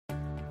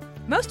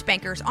Most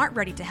bankers aren't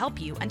ready to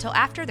help you until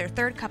after their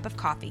third cup of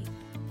coffee.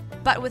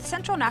 But with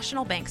Central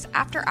National Bank's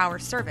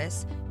after-hours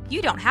service,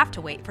 you don't have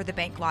to wait for the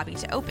bank lobby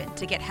to open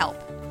to get help.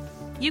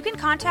 You can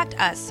contact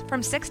us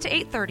from 6 to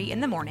 8:30 in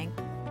the morning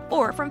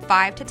or from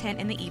 5 to 10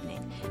 in the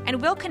evening,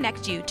 and we'll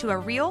connect you to a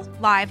real,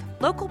 live,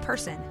 local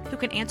person who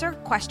can answer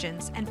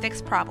questions and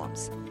fix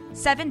problems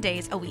 7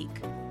 days a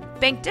week.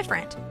 Bank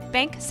different.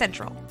 Bank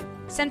Central.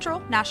 Central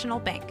National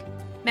Bank.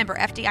 Member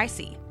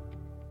FDIC.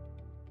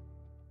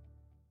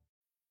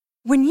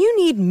 When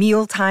you need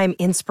mealtime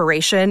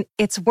inspiration,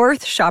 it's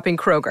worth shopping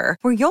Kroger,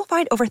 where you'll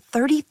find over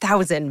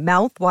 30,000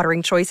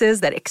 mouth-watering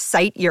choices that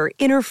excite your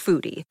inner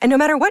foodie. And no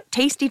matter what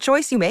tasty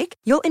choice you make,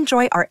 you'll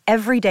enjoy our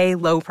everyday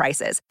low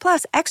prices,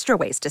 plus extra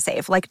ways to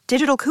save, like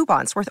digital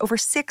coupons worth over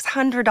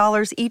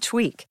 $600 each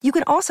week. You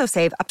can also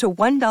save up to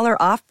 $1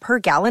 off per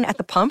gallon at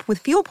the pump with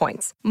fuel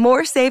points.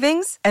 More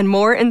savings and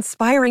more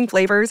inspiring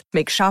flavors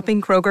make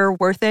shopping Kroger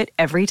worth it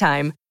every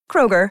time.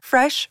 Kroger,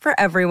 fresh for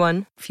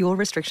everyone. Fuel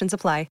restrictions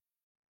apply.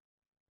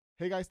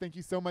 Hey guys, thank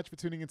you so much for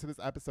tuning into this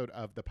episode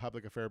of The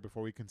Public Affair.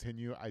 Before we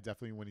continue, I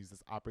definitely want to use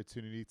this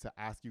opportunity to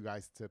ask you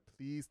guys to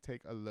please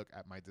take a look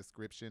at my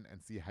description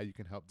and see how you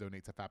can help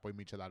donate to Fatboy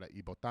Michelada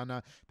y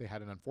Botana. They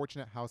had an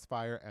unfortunate house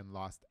fire and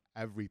lost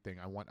everything.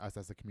 I want us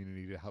as a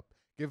community to help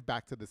give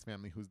back to this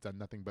family who's done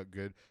nothing but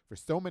good for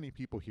so many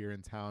people here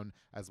in town,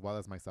 as well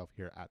as myself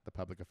here at The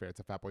Public Affair.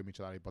 To Fatboy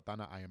Michelada y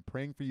Botana, I am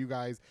praying for you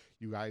guys.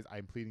 You guys, I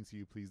am pleading to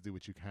you, please do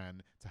what you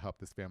can to help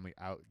this family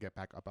out, get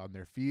back up on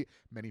their feet.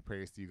 Many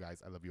prayers to you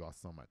guys. I love you all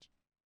so much.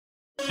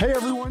 Hey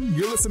everyone,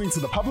 you're listening to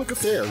The Public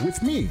Affair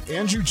with me,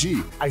 Andrew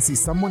G. I see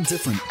someone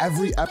different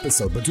every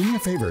episode, but do me a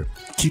favor,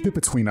 keep it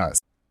between us.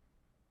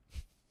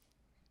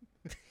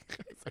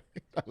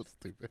 That was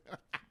stupid.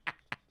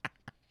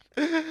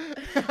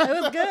 That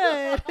was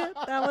good.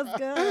 That was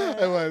good.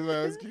 That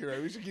was cute,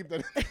 right? We should keep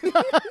that.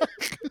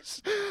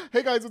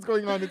 Hey guys, what's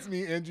going on? It's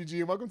me, Andrew G,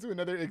 and welcome to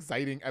another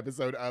exciting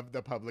episode of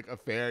The Public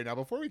Affair. Now,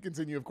 before we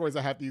continue, of course,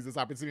 I have to use this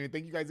opportunity to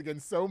thank you guys again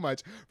so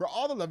much for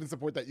all the love and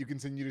support that you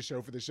continue to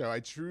show for the show. I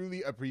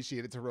truly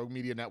appreciate it. To Rogue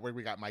Media Network,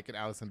 we got Mike and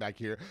Allison back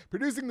here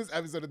producing this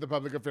episode of The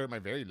Public Affair. My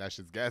very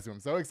luscious guest, who I'm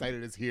so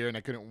excited is here, and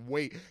I couldn't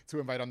wait to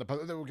invite on the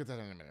public. We'll get to that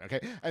in a minute, okay?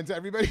 And to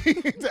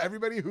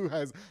everybody, who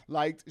has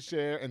liked,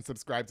 share, and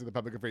subscribed to The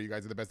Public Affair, you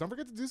guys are the best. Don't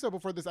forget to do so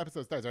before this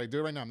episode starts. All right, do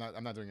it right now.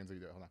 I'm not doing it until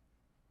you do it. Hold on.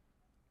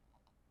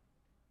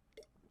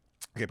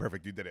 Okay,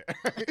 perfect. You did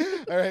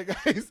it. All right,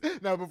 guys.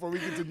 Now, before we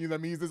continue, let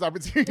me use this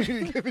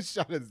opportunity to give a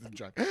shout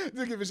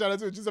out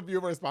to just a few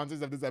of our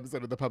sponsors of this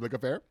episode of The Public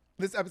Affair.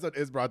 This episode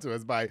is brought to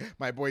us by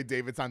my boy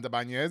David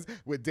Santabanez,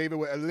 with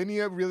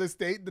Alinea Real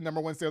Estate, the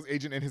 #1 sales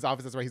agent in his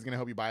office. That's why he's going to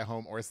help you buy a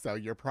home or sell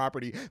your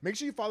property. Make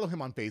sure you follow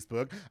him on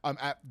Facebook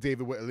at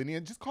David with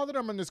Alinea. Just call the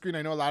number on the screen.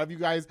 I know a lot of you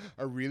guys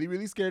are really,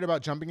 really scared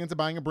about jumping into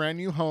buying a brand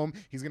new home.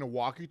 He's going to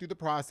walk you through the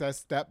process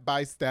step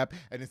by step,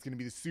 and it's going to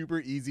be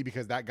super easy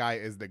because that guy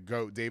is the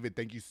GOAT. David,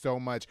 thank you so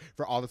much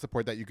for all the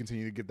support that you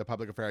continue to give The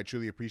Public Affair. I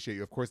truly appreciate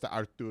you. Of course, the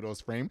Arturo's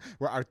Frame,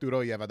 where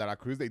Arturo Lleva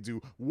Cruz, they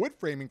do wood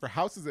framing for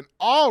houses and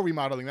all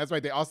remodeling. That's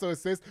right. They also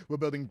assist with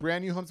building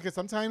brand new homes, because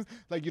sometimes,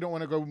 like, you don't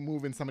want to go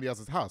move in somebody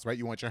else's house, right?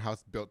 You want your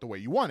house built the way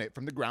you want it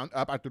from the ground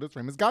up. Arturo's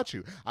Frame has got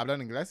you.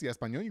 Hablan inglés y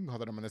español. You can call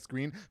them on the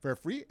screen for a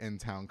free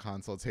in-town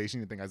consultation.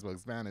 You think I spoke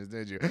Spanish,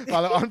 did you?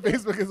 Follow on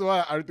Facebook as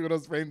well,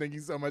 Arturo's Frame. Thank you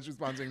so much for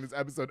sponsoring this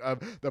episode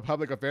of The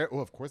Public Affair. Oh,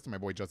 of course, to my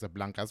boy Joseph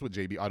Blancas with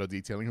JB Auto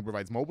Detailing, who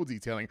provides mobile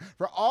detailing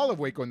for all of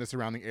Waco and the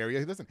surrounding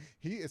area. Listen,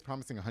 he is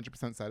promising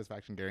 100%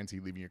 satisfaction guarantee,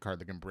 leaving your car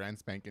looking brand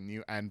spanking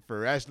new and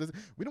fresh. Listen,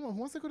 we don't want,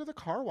 who wants to go to the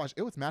car wash?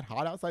 It was mad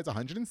hot outside. It's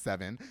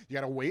 107. You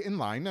got to wait in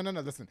line. No.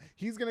 Listen,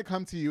 he's going to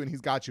come to you, and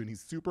he's got you, and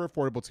he's super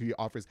affordable to you. He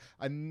offers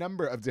a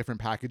number of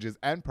different packages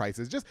and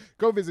prices. Just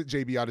go visit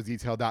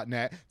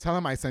jbautodetail.net. Tell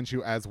him I sent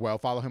you as well.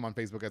 Follow him on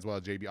Facebook as well,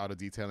 JB Auto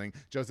Detailing.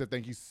 Joseph,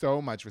 thank you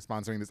so much for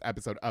sponsoring this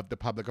episode of The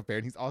Public Affair.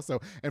 And he's also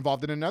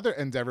involved in another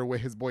endeavor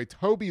with his boy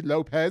Toby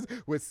Lopez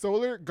with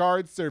Solar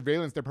Guard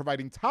Surveillance. They're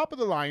providing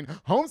top-of-the-line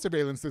home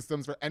surveillance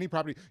systems for any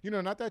property. You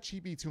know, not that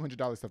cheapy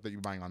 $200 stuff that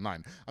you're buying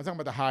online. I'm talking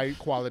about the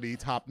high-quality,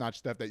 top-notch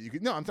stuff that you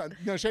could. No, I'm talking.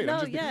 No shade. No, I'm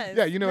just, yes.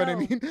 Yeah, you know what I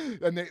mean.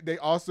 And they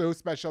also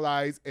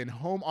specialize in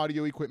home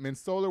audio equipment,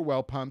 solar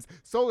well pumps,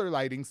 solar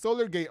lighting,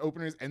 solar gate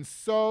openers, and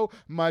so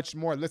much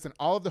more. Listen,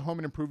 all of the home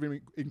and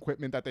improvement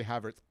equipment that they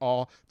have, it's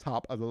all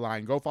top of the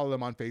line. Go follow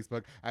them on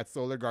Facebook at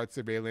Solar Guard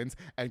Surveillance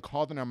and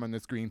call the number on the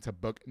screen to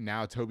book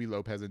now. Toby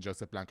Lopez and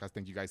Joseph Blancas,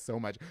 thank you guys so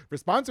much for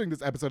sponsoring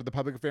this episode of The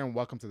Public Affair, and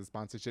welcome to the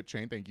sponsorship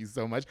train. Thank you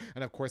so much.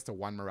 And of course to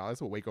Juan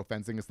Morales with Waco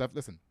Fencing and stuff.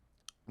 Listen,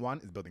 Juan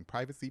is building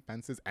privacy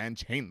fences and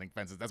chain link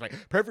fences. That's right.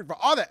 Perfect for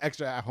all that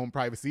extra at-home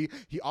privacy.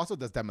 He also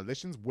does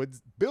demolitions,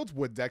 builds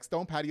wood decks,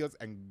 stone patios,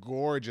 and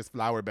gorgeous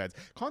flower beds.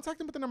 Contact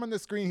him with the number on the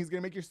screen. He's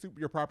going to make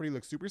your property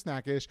look super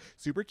snackish,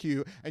 super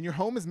cute, and your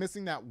home is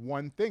missing that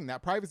one thing,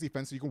 that privacy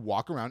fence, so you can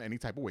walk around any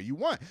type of way you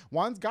want.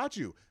 Juan's got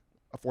you.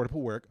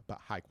 Affordable work, but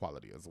high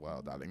quality as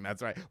well, darling.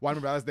 That's right. Juan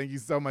Morales, thank you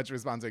so much for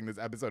sponsoring this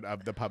episode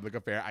of The Public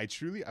Affair. I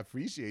truly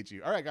appreciate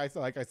you. All right, guys.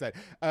 So like I said,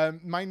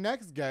 my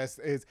next guest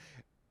is...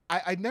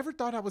 I never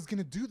thought I was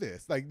gonna do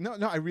this. Like, no,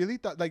 I really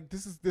thought like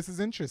this is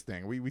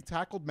interesting. We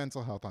tackled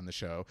mental health on the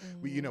show.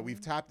 We've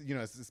tapped,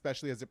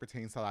 especially as it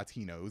pertains to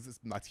Latinos,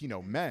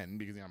 Latino men,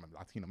 because I'm a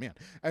Latino man.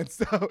 And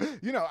so,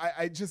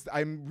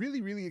 I'm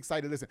really, really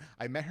excited. Listen,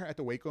 I met her at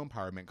the Waco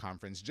Empowerment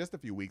Conference just a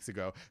few weeks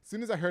ago. As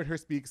soon as I heard her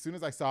speak, as soon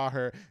as I saw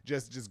her,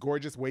 just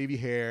gorgeous wavy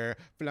hair,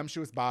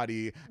 voluptuous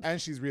body, and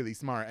she's really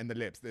smart. And the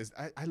lips,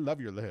 I love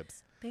your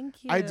lips.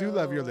 Thank you. I do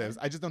love your lips.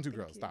 I just don't do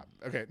girls. Stop.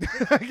 Okay.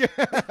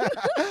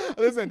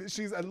 Listen,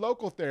 she's a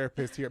local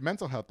therapist here,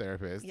 mental health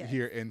therapist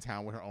here in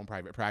town with her own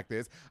private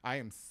practice. I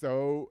am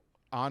so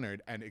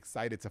honored and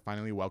excited to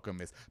finally welcome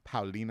Miss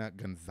Paulina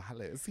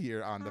Gonzales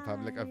here on the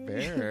Public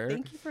Affair.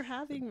 Thank you for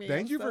having me.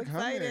 Thank you so for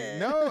coming. excited.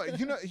 No,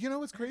 you know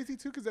what's crazy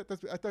too, because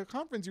at the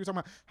conference you were talking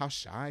about how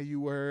shy you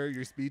were.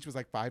 Your speech was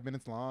like 5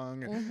 minutes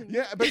long.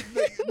 Yeah,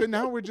 but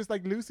now we're just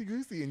like loosey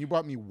goosey, and you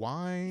bought me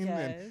wine.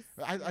 Yes,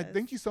 and I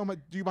thank you so much.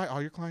 Do you buy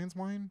all your clients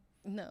wine?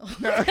 No.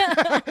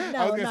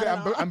 I was gonna say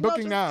I'm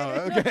booking now.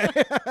 Okay.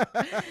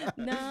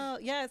 No,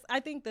 yes,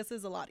 I think this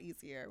is a lot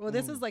easier. Well,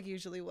 this is like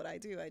usually what I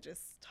do. I just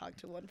talk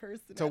to one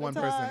person. To one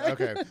person.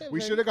 Okay.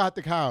 We should have got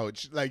the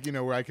couch, like,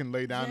 where I can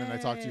lay down and I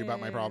talk to you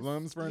about my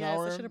problems for an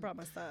hour. Yes, I should have brought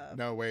my stuff.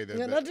 No way. Just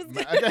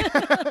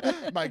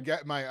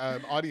My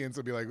audience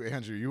will be like,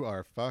 Andrew, you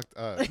are fucked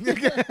up.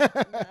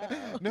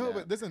 No,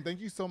 but listen,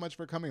 thank you so much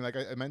for coming. Like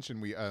I mentioned,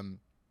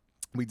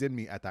 we did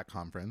meet at that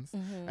conference,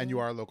 and you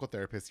are a local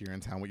therapist here in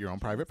town with your own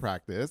private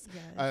practice.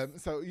 Yes.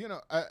 So,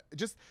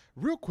 just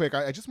real quick,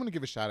 I just want to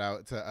give a shout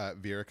out to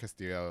Vera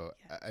Castillo,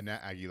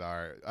 Annette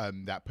Aguilar,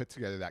 that put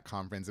together that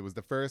conference. It was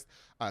the first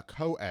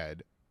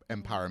co-ed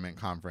empowerment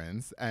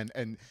conference,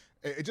 and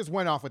it just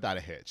went off without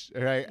a hitch,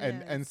 right?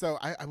 Yes. And so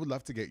I would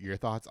love to get your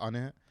thoughts on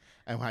it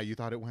and how you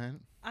thought it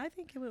went. I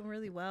think it went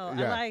really well.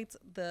 Yeah. I liked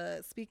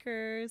the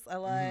speakers. I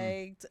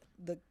liked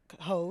the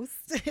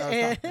host.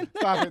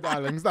 Stop it,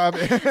 darling. Stop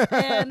it.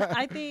 And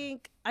I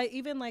think I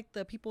even like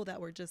the people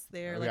that were just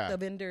there, like Yeah. the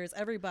vendors,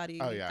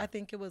 everybody. Oh, yeah. I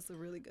think it was a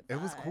really good vibe.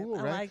 It was cool,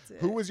 I right? liked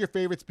it. Who was your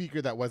favorite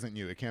speaker that wasn't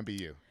you? It can't be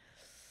you.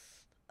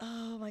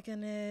 Oh my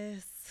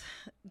goodness.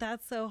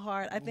 That's so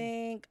hard. I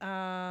think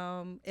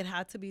it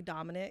had to be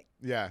Dominic.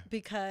 Yeah.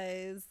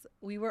 Because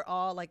we were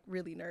all like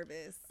really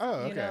nervous. Oh,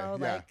 okay. You know,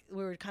 Yeah. like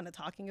we were kind of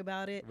talking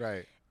about it.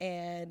 Right.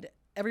 And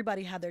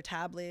everybody had their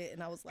tablet,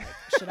 and I was like,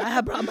 should I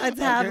have brought my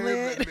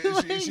tablet?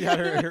 Okay, she had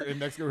her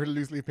index, her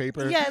loose leaf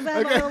paper. Yes, I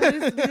had my own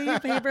loose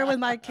leaf paper with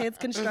my kids'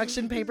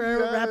 construction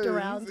paper wrapped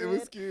around it. It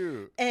was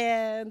cute.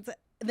 And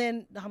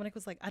then Dominic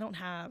was like, I don't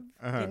have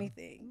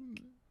anything.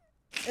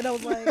 And I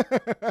was like,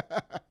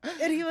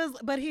 and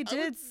he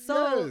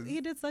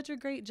did such a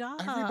great job.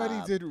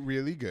 Everybody did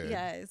really good.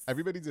 Yes.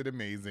 Everybody did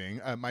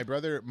amazing. My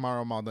brother,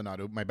 Mauro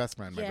Maldonado, my best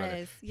friend, my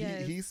brother,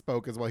 he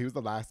spoke as well. He was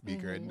the last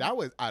speaker, and that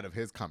was out of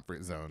his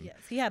comfort zone. Yes,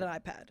 he had an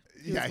iPad.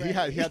 He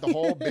had the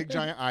whole big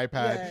giant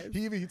iPad.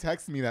 Yes. He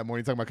texted me that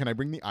morning talking about, can I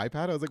bring the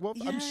iPad? I was like, well,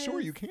 I'm sure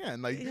you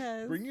can. Like,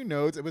 bring your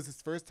notes. It was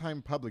his first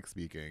time public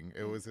speaking.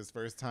 It was his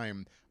first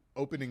time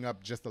opening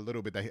up just a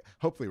little bit.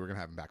 Hopefully we're gonna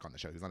have him back on the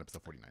show. He's on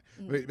episode 49.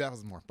 But that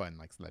was more fun,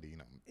 like slutty,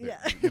 Yeah.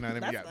 You know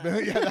what I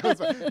mean? Yeah, that was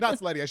fun. Not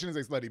slutty. I shouldn't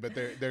say slutty, but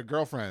their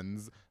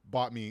girlfriends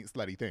bought me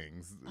slutty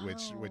things,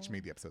 which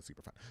made the episode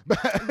super fun.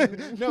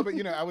 But no, but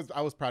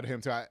I was proud of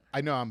him too.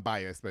 I know I'm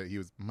biased, but he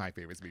was my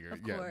favorite speaker.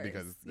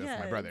 Because that's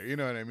my brother. You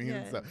know what I mean?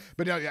 Yes. So,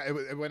 but no,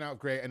 it went out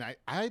great, and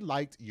I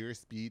liked your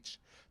speech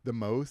the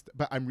most.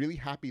 But I'm really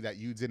happy that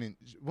you didn't.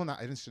 Well, not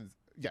I didn't.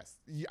 Yes,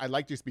 I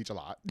liked your speech a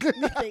lot.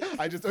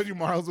 I just told you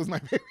Marl's was my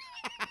favorite.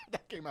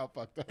 That came out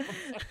fucked up.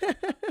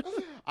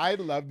 I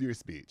loved your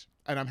speech.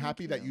 And I'm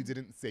happy that you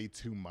didn't say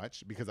too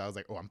much, because I was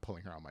like, I'm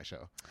pulling her on my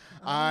show.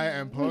 I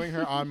am pulling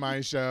her on my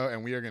show,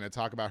 and we are going to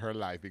talk about her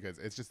life, because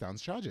it just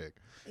sounds tragic.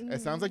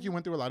 It sounds like you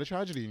went through a lot of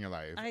tragedy in your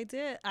life. I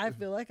did. I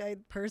feel like I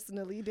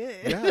personally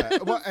did. Yeah.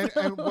 Well,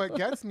 and what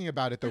gets me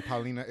about it, though,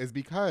 Paulina, is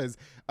because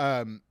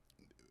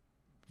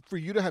for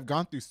you to have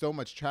gone through so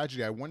much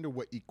tragedy, I wonder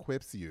what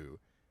equips you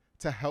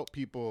to help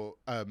people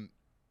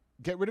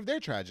get rid of their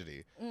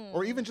tragedy,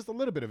 or even just a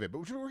little bit of it. But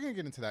we're going to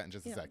get into that in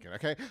just a second,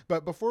 okay?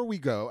 But before we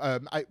go,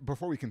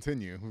 before we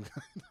continue,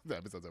 the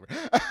episode's over.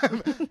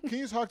 Can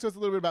you talk to us a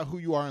little bit about who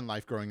you are in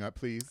life growing up,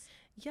 please?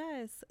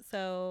 Yes.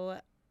 So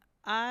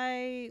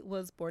I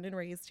was born and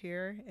raised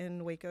here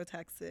in Waco,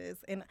 Texas,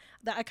 and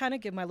I kind of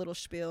give my little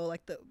spiel,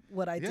 like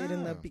what I did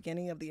in the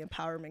beginning of the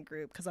empowerment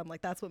group, because I'm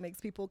like, that's what makes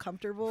people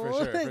comfortable.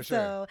 For sure.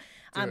 So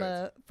I'm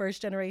a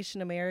first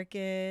generation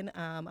American.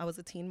 I was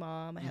a teen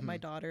mom. I had my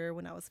daughter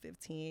when I was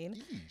 15.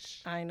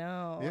 Yeesh. I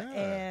know.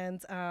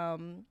 Yeah.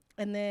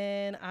 And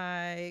then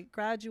I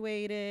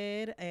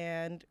graduated,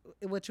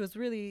 which was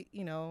really,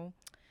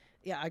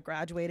 I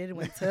graduated and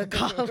went to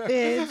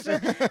college.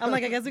 I'm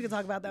like, I guess we could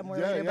talk about that more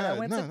later. But I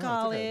went to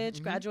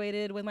college,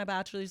 graduated with my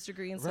bachelor's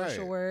degree in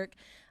social work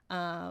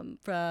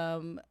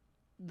from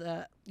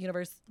the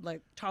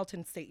like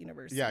Charleston State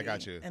University. Yeah, I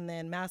got you. And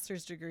then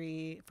master's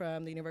degree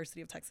from the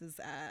University of Texas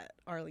at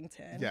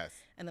Arlington. Yes.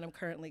 And then I'm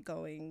currently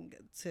going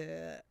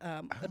to,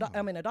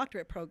 I'm in a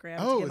doctorate program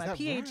Oh, to get my is that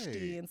PhD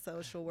right? in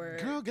social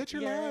work. Girl, get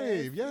your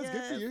life. Yes,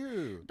 good for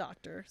you.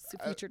 Doctor,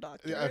 future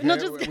doctor. Yeah, okay. No,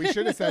 just we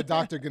should have said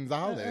Dr.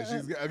 Gonzales.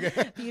 She's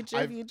okay.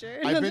 Future.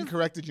 I've been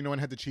corrected. You know, when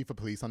I had the chief of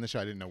police on the show,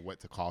 I didn't know what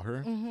to call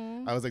her.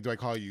 I was like, do I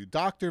call you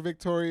Dr.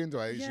 Victorian? She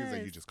was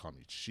like, you just call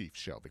me Chief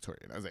Shell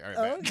Victorian. I was like, all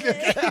right.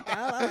 Okay.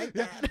 I like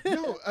that.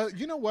 No,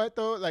 you know what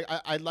though? Like,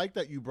 I like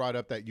that you brought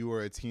up that you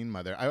were a teen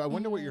mother. I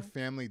wonder what your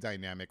family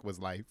dynamic was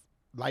like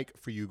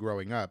for you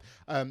growing up.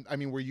 I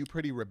mean, were you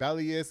pretty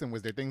rebellious, and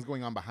was there things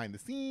going on behind the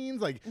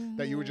scenes, like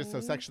that you were just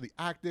so sexually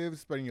active,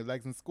 spreading your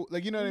legs in school?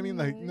 Like, you know what I mean?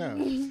 Like,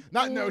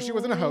 no, she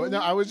wasn't a hoe. No,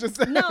 I was just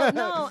no,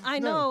 I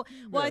know.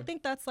 Well, I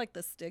think that's like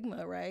the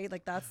stigma, right?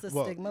 Like that's the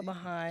stigma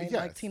behind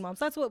like teen moms.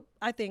 That's what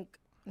I think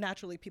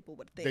naturally people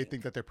would think. They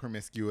think that they're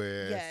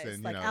promiscuous, yes,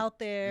 and like out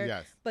there.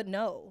 Yes, but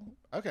no.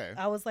 Okay.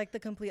 I was like the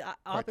complete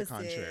opposite. Quite the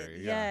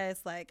contrary. Yeah.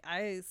 Yes, like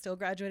I still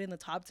graduated in the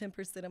top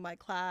 10% of my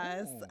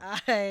class.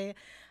 I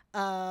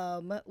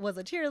was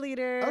a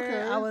cheerleader.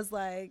 Okay. I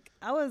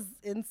was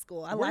in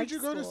school. Where did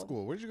you go to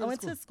school? Where did you go I to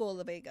went school? to school at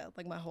La Vega,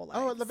 like my whole life.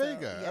 Oh, at La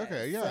Vega. So,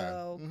 Okay, yeah.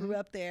 So grew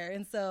up there,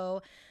 and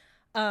so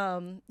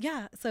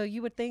so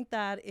you would think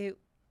that it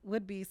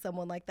would be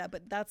someone like that,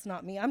 but that's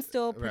not me. I'm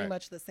still pretty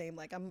much the same.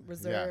 Like I'm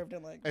reserved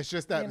and like. It's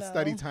just that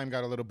study time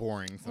got a little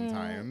boring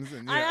sometimes.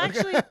 And, I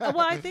actually,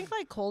 I think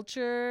like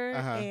culture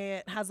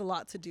it has a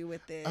lot to do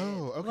with it.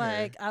 Oh,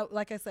 okay.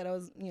 Like I said, I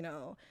was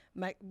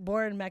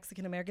born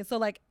Mexican American, so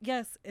like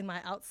yes, in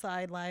my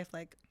outside life,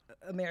 like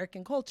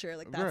American culture,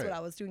 like that's what I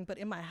was doing, but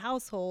in my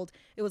household,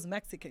 it was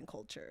Mexican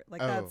culture.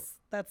 Like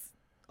that's.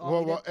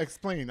 Well,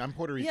 explain. I'm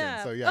Puerto Rican,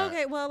 so yeah.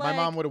 Okay, well, my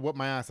mom would have whooped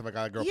my ass if I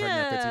got a girl pregnant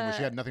at 15, but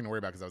she had nothing to worry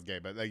about because I was gay.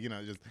 But like,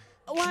 just.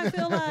 Well, I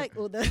feel like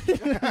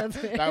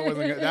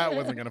that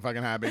wasn't gonna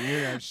fucking happen. You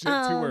have shit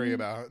to worry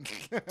about.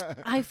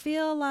 I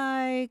feel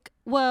like,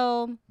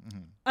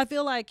 I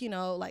feel like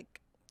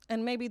like,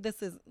 and maybe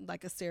this is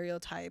like a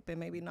stereotype, and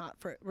maybe not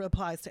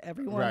applies to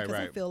everyone because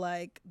I feel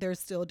like there's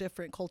still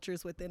different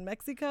cultures within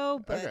Mexico,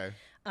 but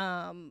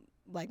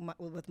like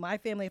with my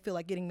family, I feel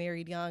like getting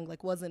married young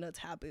like wasn't a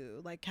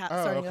taboo. Like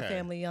starting a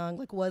family young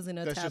like wasn't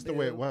a taboo. That's just the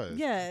way it was.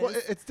 Yeah. Well,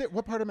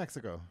 what part of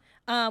Mexico?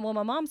 Well,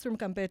 my mom's from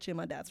Campeche and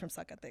my dad's from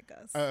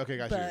Zacatecas. Oh, okay,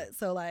 gotcha.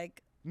 So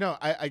like. No,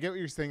 I get what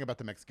you're saying about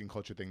the Mexican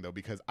culture thing though,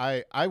 because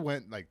I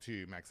went like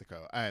to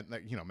Mexico and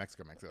like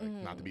Mexico, like,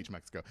 not the beach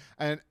Mexico,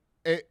 and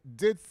it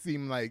did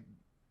seem like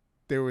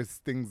there was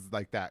things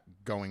like that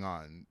going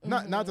on.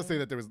 Not to say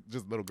that there was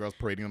just little girls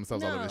parading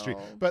themselves all over the street,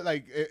 but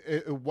like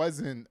it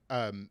wasn't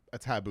a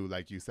taboo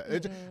like you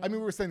said. I mean,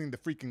 we were sending the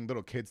freaking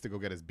little kids to go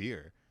get us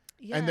beer.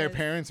 Yes. And their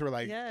parents were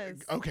like,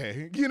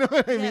 okay, you know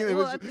what I mean? It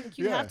was, I think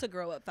you have to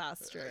grow up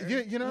faster.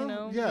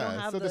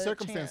 Yeah, so the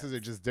circumstances are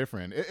just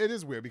different. It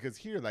is weird because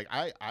here, like,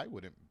 I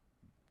wouldn't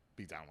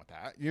be down with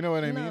that. You know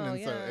what I mean?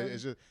 And so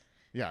it's just,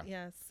 yeah.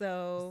 Yeah,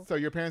 so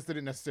your parents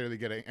didn't necessarily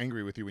get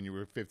angry with you when you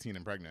were 15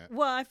 and pregnant?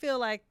 Well, I feel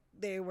like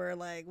they were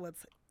like,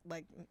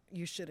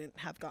 you shouldn't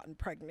have gotten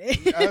pregnant.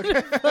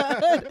 Okay.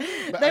 but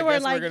they were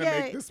like, we're going to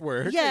make this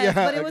work. Yes,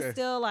 but it was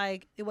still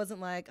like, it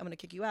wasn't like, I'm going to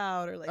kick you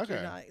out or like,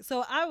 you're not.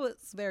 So I was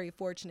very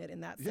fortunate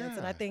in that sense.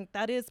 And I think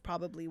that is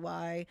probably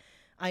why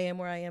I am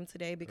where I am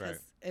today, because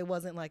it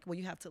wasn't like, well,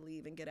 you have to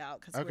leave and get out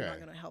because we're not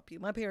going to help you.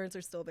 My parents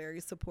are still very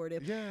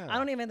supportive. Yeah. I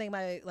don't even think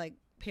my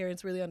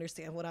parents really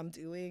understand what I'm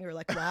doing or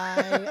like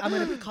why I'm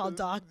going to be called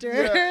doctor.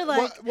 Yeah.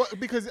 Like, well,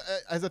 because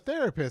as a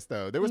therapist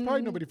though, there was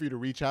probably nobody for you to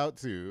reach out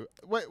to.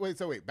 Wait,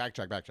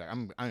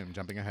 backtrack. I am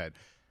jumping ahead.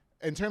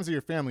 In terms of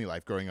your family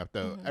life growing up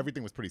though,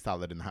 everything was pretty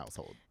solid in the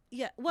household.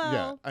 Yeah,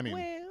 well, I mean,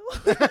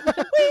 well.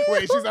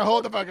 Wait, she's like,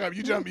 hold the fuck up.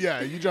 You jump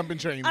in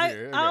trains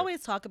here. Okay. I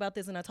always talk about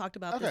this, and I talked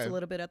about this a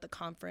little bit at the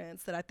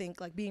conference, that I think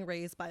like being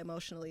raised by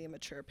emotionally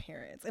immature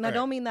parents. And I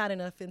don't mean that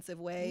in an offensive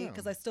way,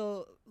 because I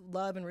still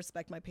love and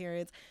respect my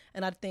parents.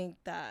 And I think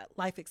that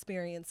life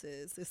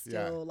experiences is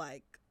still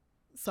like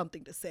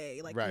something to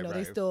say. Like,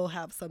 they still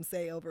have some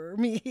say over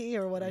me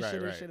or what I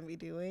should or shouldn't be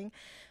doing.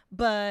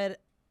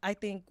 But I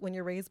think when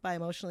you're raised by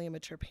emotionally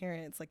immature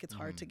parents, like it's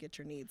hard to get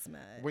your needs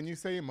met. When you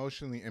say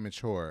emotionally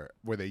immature,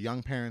 were they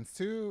young parents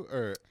too,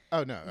 or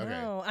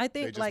no? I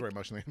think they just like were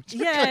emotionally immature.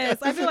 Yes,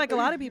 I feel like a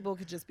lot of people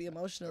could just be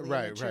emotionally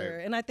immature,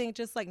 right. And I think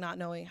just like not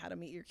knowing how to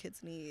meet your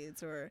kids'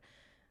 needs or.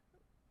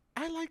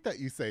 I like that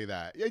you say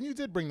that, and you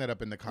did bring that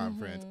up in the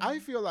conference. I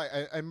feel like,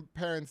 and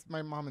parents,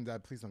 my mom and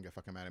dad, please don't get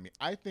fucking mad at me.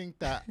 I think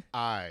that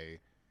I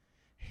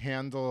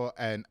handle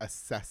and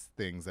assess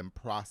things and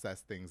process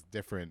things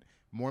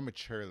more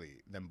maturely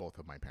than both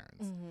of my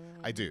parents.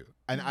 I do.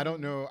 And I don't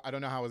know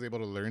how I was able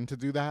to learn to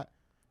do that.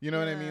 You know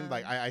what I mean?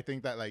 Like, I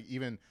think that like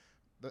even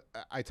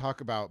I talk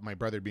about my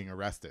brother being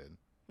arrested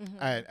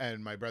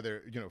and my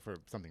brother, for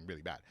something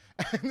really bad.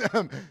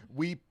 And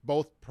we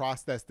both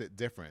processed it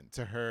different.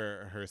 To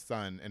her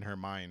son in her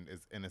mind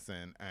is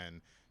innocent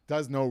and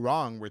does no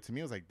wrong, where to me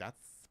it was like,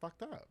 that's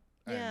fucked up.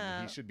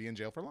 And he should be in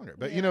jail for longer.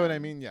 But you know what I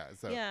mean? Yeah.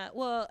 So yeah.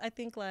 Well, I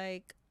think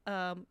like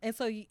And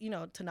so,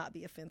 to not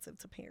be offensive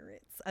to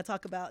parents, I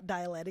talk about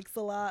dialectics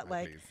a lot.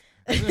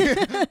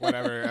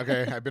 Whatever.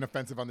 Okay. I've been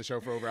offensive on the show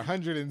for over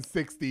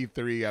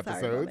 163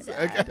 episodes.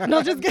 Sorry,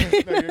 no, just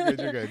kidding. No,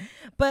 you're good.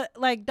 But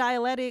like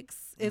dialectics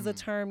is a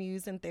term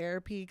used in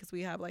therapy because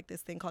we have like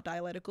this thing called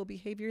dialectical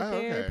behavior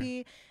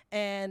therapy.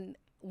 And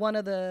one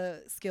of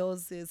the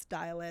skills is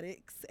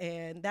dialectics.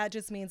 And that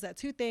just means that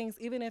two things,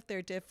 even if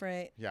they're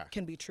different,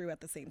 can be true at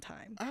the same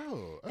time.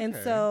 Oh, okay. And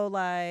so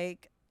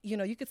like,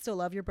 you could still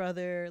love your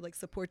brother, like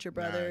support your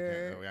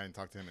brother. I didn't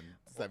talk to him in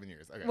 7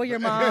 years. Okay. Well, your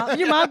mom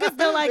can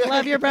still like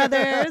love your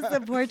brother,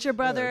 support your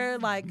brother,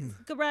 like,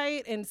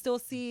 right, and still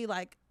see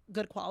like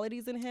good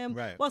qualities in him,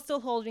 right, while still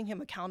holding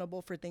him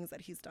accountable for things that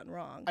he's done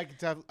wrong.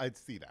 I'd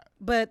see that,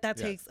 but that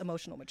takes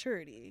emotional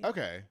maturity.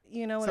 Okay,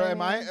 you know what so I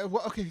mean? I?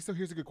 Well, okay, so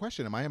here's a good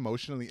question: am I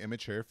emotionally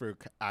immature for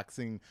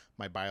axing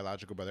my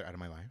biological brother out of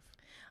my life?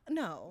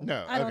 No,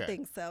 I don't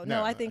think so.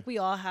 No, I think we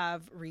all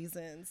have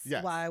reasons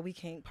why we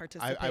can't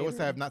participate. I will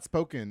say I have not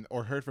spoken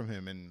or heard from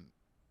him in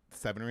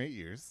 7 or 8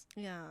 years.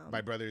 Yeah.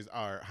 My brothers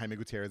are Jaime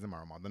Gutierrez and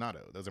Mauro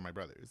Maldonado. Those are my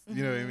brothers.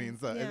 You know what I mean?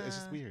 So it's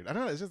just weird. I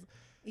don't know. It's just.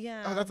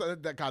 Yeah. Oh,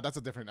 that's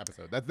a different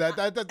episode. That's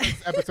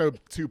episode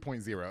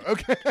 2.0.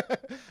 Okay.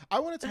 I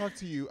want to talk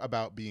to you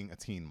about being a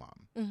teen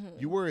mom.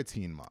 You were a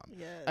teen mom.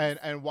 Yes.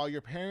 And while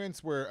your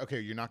parents were, okay,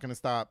 you're not going to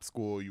stop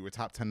school. You were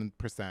top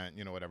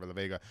 10%, whatever, La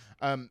Vega.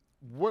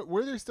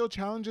 Were there still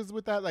challenges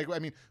with that? Like, I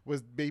mean,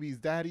 was baby's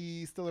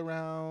daddy still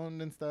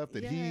around and stuff?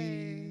 Did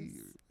he?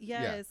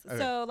 Yes. Yeah. Okay.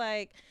 So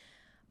like,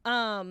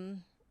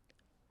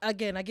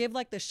 again, I give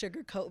like the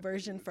sugarcoat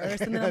version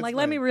first, and then I'm like,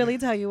 let me really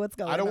tell you what's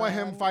going on. I don't want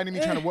him finding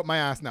me trying to whoop my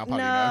ass now,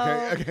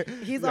 Paulina. No, okay.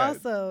 He's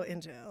also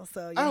in jail,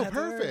 so you have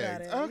perfect. To worry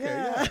about it. Okay,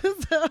 yeah.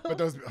 So.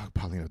 But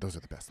Paulina, those are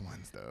the best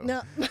ones, though.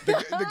 No,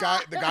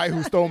 the guy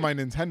who stole my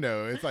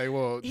Nintendo. It's like,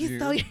 well, he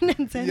stole your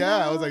Nintendo.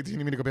 Yeah, I was like, do you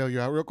need me to go bail you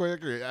out real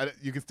quick, or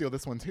you can steal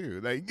this one too?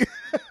 Like,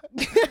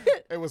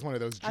 it was one of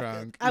those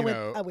drunk, I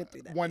went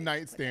through that. One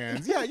night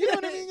stands. Yeah, you know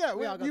what I mean.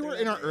 Yeah, we were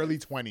in our early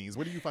 20s.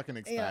 What do you fucking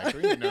expect? Yeah.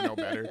 We didn't know no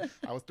better.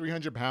 I was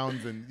 300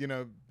 pounds and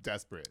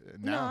desperate.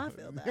 Now, no, I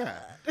feel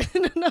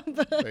that. No,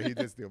 but he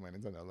did steal my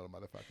Nintendo, little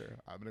motherfucker.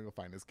 I'm gonna go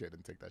find this kid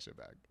and take that shit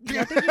back.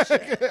 I think you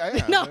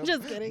should. No, I'm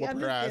just kidding. I'm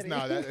just kidding.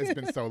 No, it's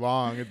been so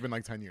long. It's been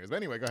like 10 years. But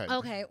anyway, go ahead.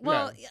 Okay.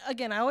 Well,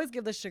 again, I always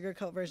give the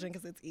sugarcoat version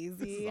because it's easy.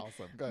 This is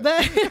awesome. Go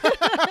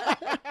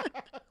ahead.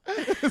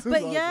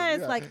 But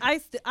yes, like I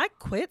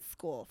quit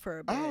school for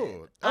a bit.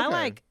 Oh,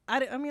 okay.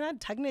 I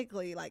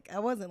technically I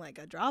wasn't like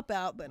a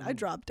dropout, but I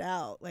dropped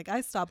out. Like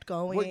I stopped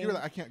going. Well, you were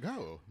like, I can't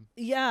go.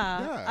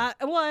 Yeah.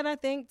 And I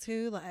think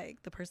too,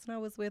 like the person I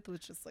was with was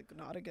just like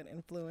not a good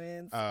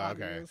influence.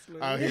 Okay.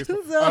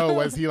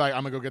 Was he like,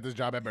 I'm gonna go get this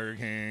job at Burger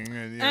King?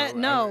 And,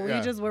 no,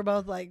 we just were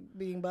both like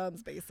being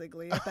bums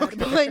basically at that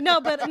point. No,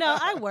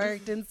 I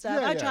worked and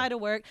stuff. I tried to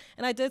work,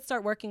 and I did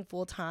start working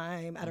full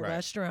time at a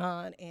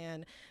restaurant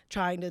and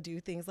trying to do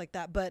things like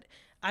that. But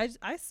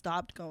I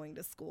stopped going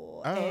to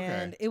school,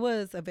 and it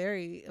was a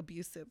very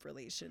abusive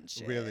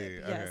relationship. Really?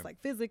 Yes,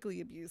 like physically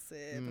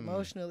abusive,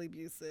 emotionally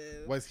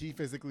abusive. Was he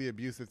physically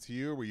abusive to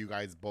you, or were you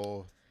guys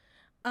both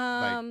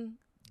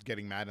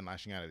getting mad and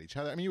lashing out at each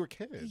other? I mean, you were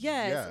kids.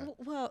 Yes. Yeah.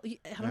 Well,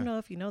 I don't know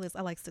if you know this.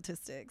 I like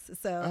statistics.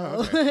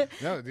 So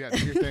no, do your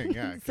thing.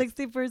 Yeah.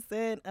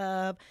 60%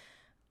 of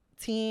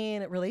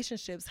teen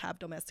relationships have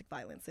domestic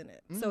violence in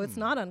it. So it's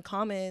not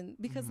uncommon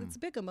because it's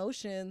big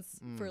emotions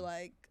for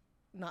like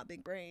not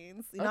big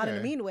brains. Not in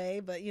a mean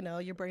way, but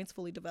your brain's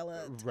fully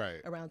developed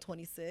around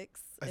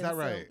 26. Is that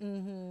right?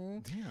 Mm-hmm.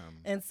 Damn.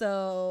 And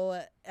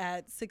so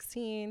at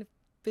 16,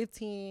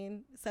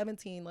 15,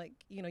 17,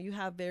 you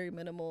have very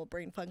minimal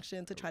brain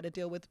function to try to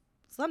deal with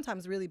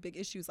sometimes really big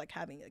issues like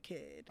having a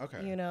kid.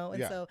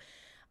 And so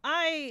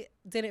I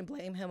didn't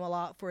blame him a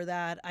lot for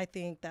that. I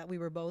think that we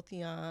were both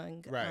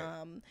young.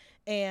 Right.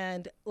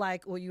 And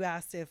you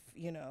asked if,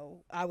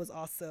 I was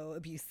also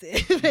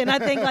abusive. And I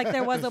think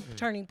there was a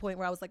turning point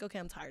where I was like, okay,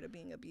 I'm tired of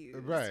being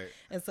abused. Right.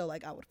 And so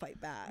I would fight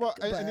back. Well,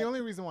 and the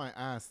only reason why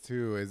I asked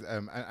too is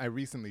I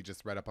recently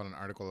just read up on an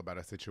article about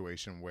a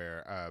situation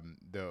where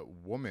the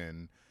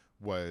woman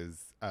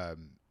was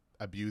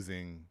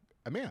abusing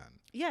a man.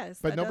 Yes.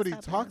 But nobody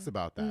talks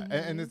about that.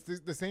 Mm-hmm. And it's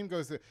the same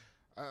goes to,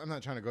 I'm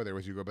not trying to go there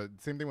with you, but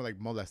same thing with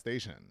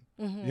molestation.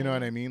 Mm-hmm. You know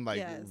what I mean?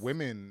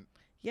 Women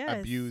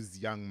abuse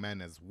young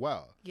men as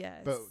well.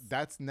 Yes. But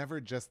that's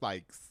never just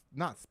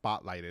not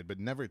spotlighted, but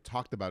never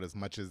talked about as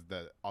much as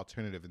the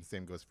alternative, and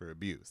same goes for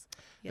abuse.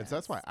 Yes. And so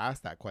that's why I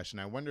asked that question.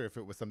 I wonder if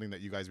it was something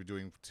that you guys were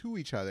doing to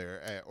each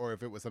other, or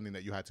if it was something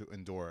that you had to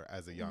endure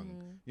as a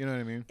young, you know what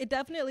I mean? It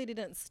definitely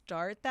didn't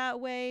start that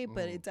way,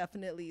 but it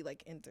definitely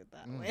ended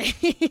that way.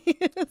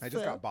 I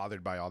just got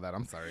bothered by all that.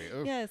 I'm sorry.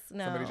 Ugh. Yes,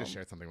 no. Somebody just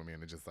shared something with me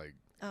and it just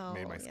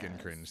made my skin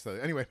cringe. So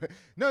anyway,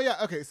 no, yeah.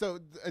 Okay. So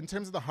in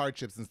terms of the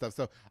hardships and stuff,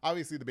 so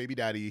obviously the baby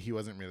daddy, he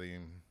wasn't really...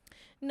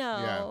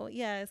 No,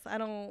 yes, I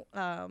don't.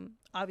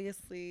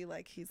 Obviously,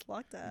 he's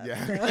locked up.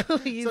 Yeah. So,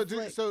 he's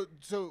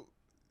so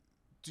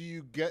do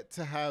you get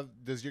to have,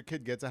 does your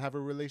kid get to have a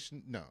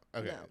relation? No.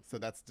 Okay. No. So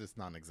that's just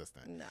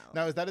non-existent. No.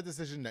 Now, is that a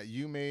decision that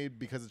you made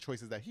because of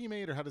choices that he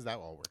made, or how does that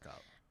all work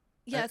out?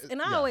 Yes,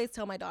 and I always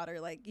tell my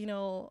daughter, like,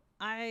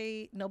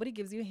 nobody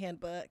gives you a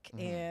handbook,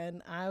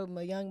 and I'm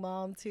a young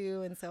mom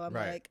too, and so I'm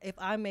like, if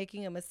I'm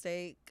making a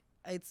mistake,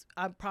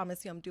 I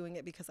promise you I'm doing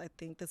it because I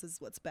think this is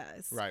what's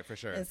best. Right, for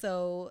sure. And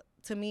so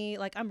to me,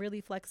 like, I'm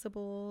really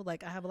flexible.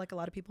 Like, I have like a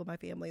lot of people in my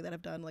family that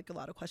have done like a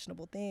lot of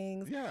questionable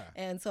things. Yeah.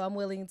 And so I'm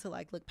willing to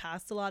like look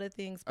past a lot of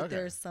things, but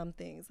there's some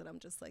things that I'm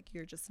just like,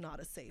 you're just not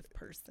a safe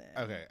person.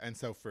 Okay. And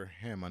so for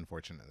him,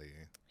 unfortunately,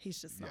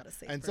 he's just not a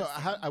safe and person.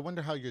 And so I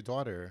wonder how your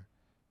daughter,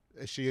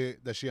 does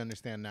she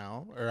understand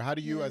now? Or how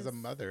do you as a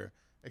mother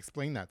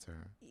explain that to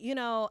her?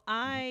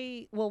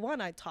 I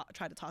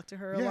try to talk to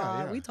her a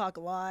lot. Yeah. We talk a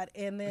lot.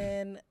 And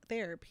then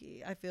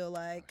therapy, I feel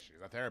like.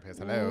 She's a therapist.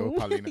 Hello,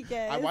 Paulina.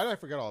 Yes. Why did I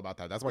forget all about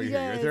that? That's why you're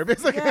here. You're a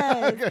therapist?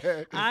 Yes.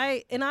 Okay.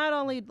 I not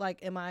only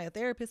like am I a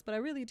therapist, but I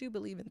really do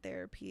believe in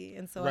therapy.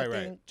 And so I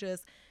think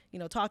just,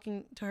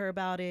 talking to her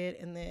about it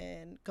and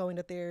then going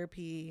to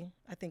therapy,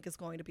 I think is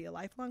going to be a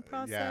lifelong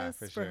process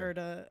for her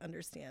to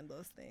understand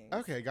those things.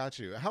 Okay, got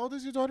you. How old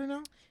is your daughter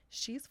now?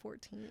 She's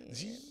 14.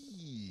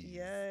 Jeez.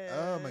 Yes.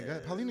 Oh my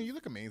God. Paulina, you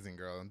look amazing,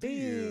 girl. Do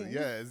you?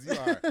 Yes, you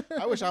are.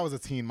 I wish I was a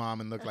teen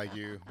mom and looked like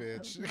you,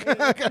 bitch.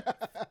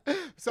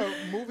 So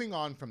moving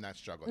on from that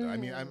struggle, though. I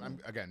mean, I'm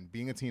again,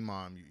 being a teen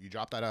mom, you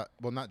dropped that out.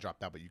 Well, not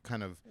dropped out, but you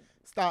kind of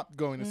stopped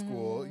going to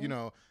school,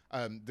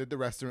 did the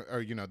rest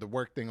or, the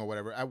work thing or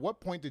whatever. At what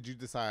point did you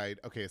decide,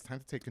 okay, it's time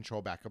to take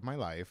control back of my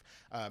life.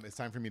 It's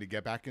time for me to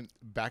get back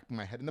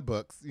my head in the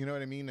books. You know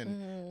what I mean?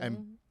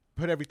 And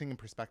put everything in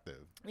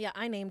perspective. Yeah,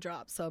 I name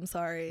drop, so I'm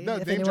sorry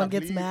if anyone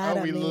gets mad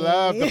at me. We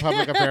love the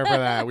public affair for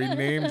that. We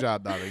name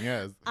drop, darling,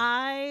 yes.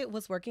 I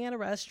was working at a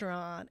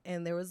restaurant,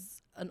 and there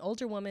was an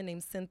older woman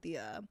named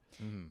Cynthia,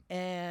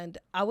 and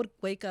I would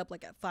wake up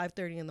like at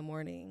 5:30 in the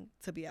morning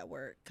to be at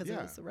work because it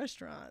was a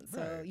restaurant.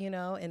 So,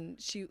 and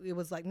it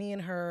was like me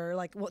and her,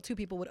 like two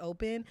people would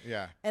open.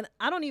 Yeah. And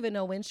I don't even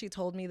know when she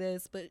told me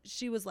this, but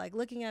she was like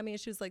looking at me and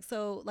she was like,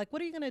 so like,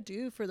 what are you going to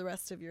do for the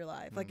rest of your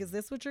life? Like, is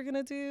this what you're going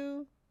to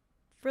do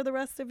for the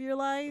rest of your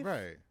life?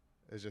 Right.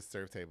 It's just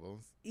serve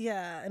tables.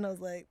 Yeah. And I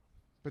was like,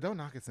 but don't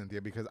knock it,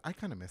 Cynthia, because I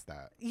kind of miss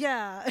that.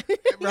 Yeah. Right?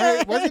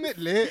 Yes. Wasn't it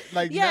lit?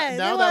 Like, yes,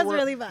 now it that was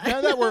really fun. Now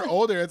that we're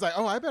older, it's like,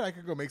 oh, I bet I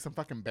could go make some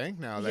fucking bank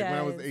now. Like when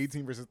I was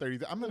 18 versus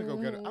 30, I'm gonna go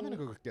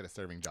get a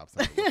serving job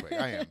somewhere real quick.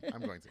 I am.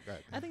 I'm going to. Go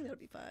ahead. I think that would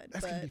be fun.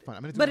 That's gonna be fun.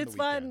 I'm gonna do but it on it's the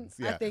weekends.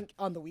 fun. I think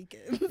on the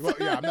weekends. Well,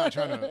 yeah, I'm not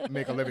trying to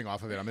make a living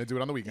off of it. I'm gonna do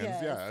it on the weekends.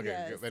 Yes, yeah. Okay.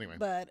 yes. Good. Anyway.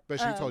 But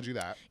she told you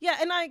that. Yeah,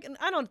 and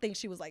I don't think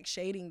she was like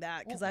shading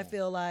that because I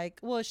feel like,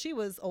 well, she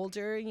was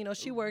older.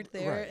 She worked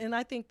there, and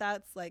I think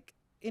that's like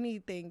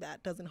anything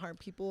that doesn't harm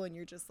people and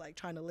you're just like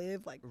trying to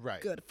live like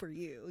good for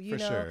you,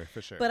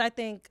 For sure. But I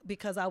think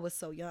because I was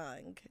so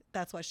young,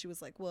 that's why she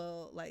was like,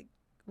 well, like,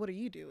 what are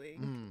you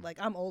doing? Like,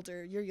 I'm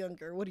older, you're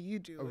younger, what are you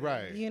doing?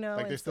 Right.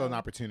 Like there's still an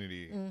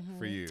opportunity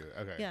for you.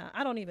 Okay. Yeah,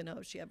 I don't even know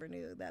if she ever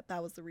knew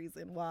that was the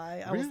reason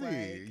why. I really? was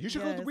like, you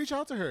should go reach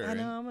out to her. I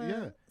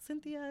know.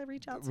 Cynthia,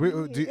 reach out to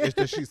me.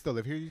 Does she still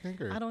live here, you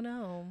think? Or? I don't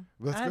know.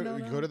 Let's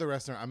go to the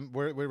restaurant.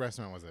 Where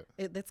restaurant was it?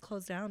 It's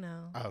closed down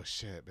now. Oh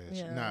shit, bitch.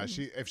 Yeah. Nah,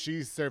 if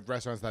she served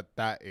restaurants at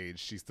that age,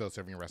 she's still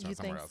serving a restaurant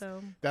somewhere else.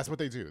 So? That's what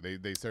they do.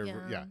 They serve.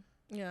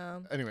 Yeah.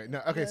 Anyway,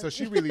 no. Okay, so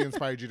she really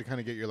inspired you to kind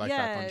of get your life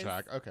back on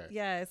track. Okay.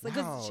 Yes,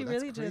 because she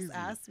really just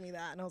asked me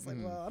that, and I was like,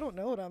 well, I don't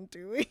know what I'm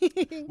doing.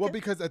 Well,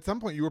 because at some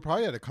point you were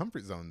probably at a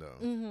comfort zone,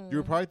 though. You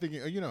were probably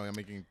thinking, I'm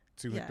making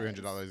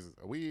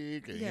 $200-$300 a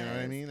week. You know what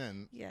I mean?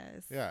 And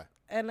yeah.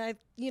 And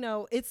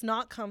it's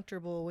not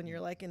comfortable when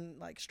you're like in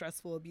like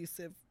stressful,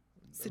 abusive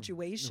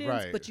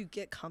situations, but you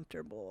get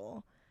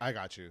comfortable. I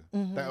got you.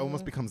 That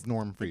almost becomes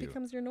norm for you. It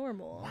becomes your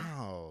normal.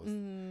 Wow.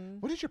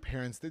 What did your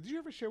parents do? Did you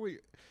ever share with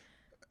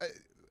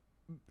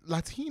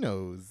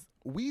Latinos?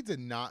 We did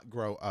not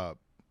grow up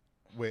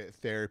with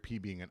therapy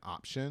being an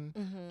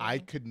option. I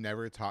could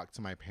never talk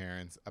to my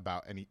parents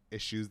about any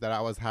issues that I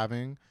was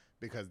having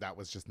because that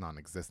was just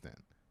non-existent.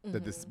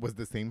 That this was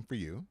the same for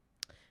you?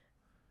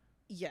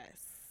 Yes.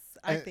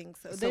 I think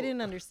so. They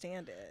didn't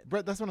understand it.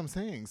 But that's what I'm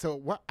saying. So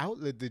what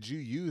outlet did you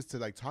use to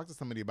like talk to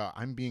somebody about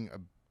I'm being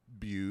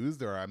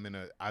abused or I'm in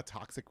a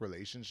toxic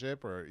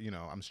relationship or,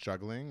 I'm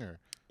struggling or?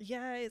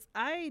 Yes.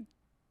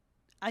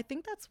 I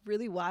think that's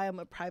really why I'm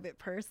a private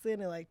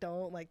person and like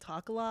don't like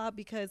talk a lot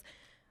because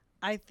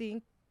I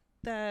think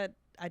that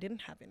I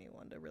didn't have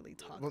anyone to really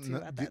talk to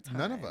at that time.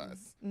 None of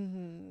us.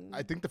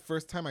 I think the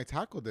first time I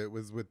tackled it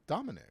was with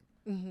Dominic.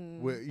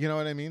 You know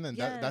what I mean? And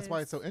that's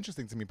why it's so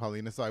interesting to me,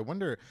 Paulina. So I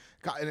wonder,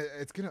 God, and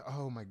it's gonna.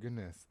 Oh my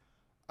goodness.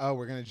 Oh,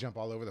 we're gonna jump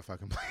all over the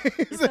fucking place.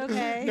 It's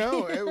okay.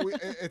 No,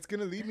 it's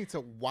gonna lead me to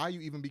why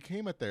you even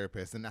became a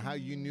therapist and how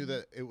you knew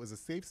that it was a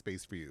safe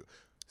space for you.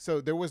 So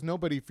there was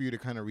nobody for you to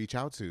kind of reach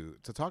out to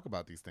talk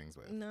about these things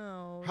with.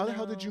 No. How the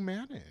hell did you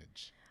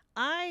manage?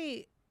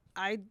 I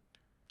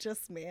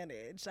just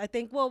managed. I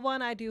think, well,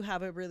 one, I do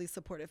have a really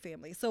supportive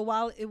family. So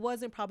while it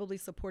wasn't probably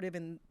supportive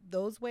in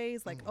those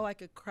ways, like, I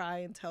could cry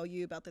and tell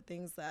you about the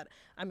things that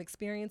I'm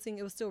experiencing,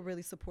 it was still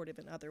really supportive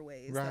in other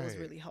ways. That was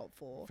really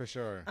helpful. For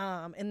sure.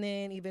 And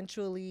then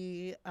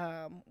eventually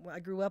I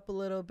grew up a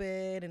little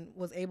bit and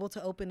was able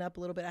to open up a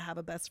little bit. I have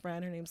a best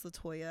friend. Her name's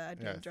LaToya.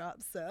 I name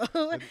drop. So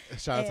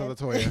shout out to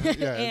LaToya.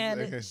 Yes.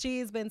 And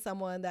she's been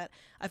someone that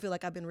I feel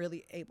like I've been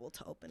really able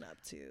to open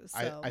up to.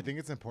 So I think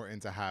it's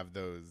important to have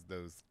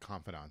those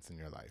confidants in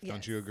your life.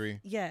 Don't you agree?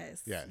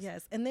 Yes.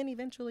 And then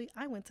eventually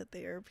I went to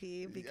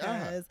therapy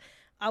because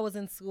I was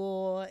in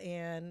school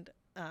and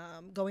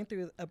going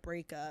through a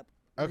breakup.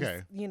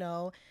 Okay.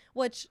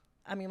 Which,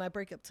 I mean, my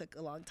breakup took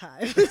a long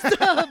time.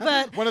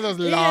 But one of those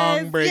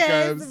long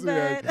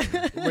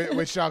breakups,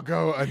 which shall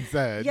go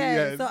unsaid.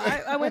 Yes. So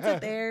I went to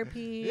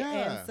therapy,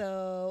 and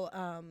so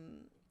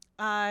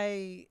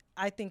I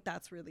think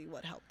that's really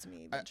what helped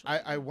me eventually.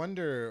 I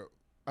wonder.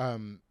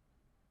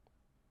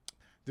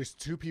 There's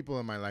two people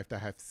in my life that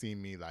have seen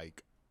me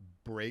like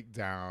break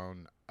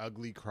down,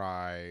 ugly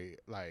cry,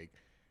 like,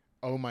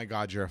 oh my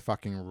God, you're a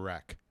fucking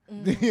wreck.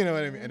 You know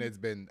what I mean? And it's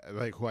been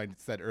like who I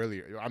said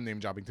earlier, I'm name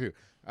dropping too.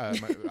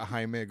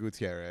 Jaime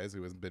Gutierrez,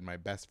 who has been my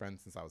best friend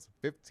since I was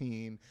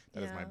 15.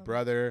 That is my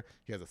brother.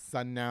 He has a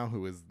son now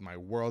who is my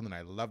world, and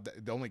I love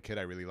that. The only kid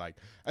I really like.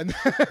 And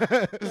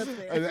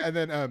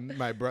then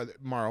my brother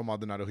Mauro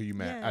Maldonado, who you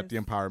met at the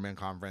Empowerment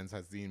Conference,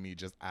 has seen me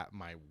just at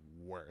my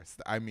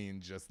worst. I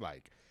mean, just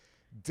like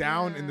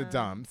down in the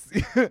dumps.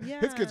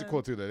 His kids are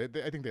cool too, though.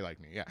 I think they like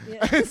me.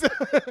 Yeah. So,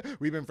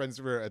 we've been friends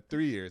for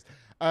 3 years.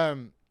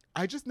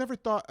 I just never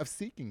thought of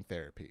seeking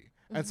therapy.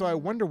 And so I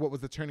wonder what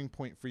was the turning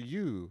point for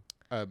you,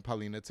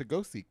 Paulina, to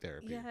go seek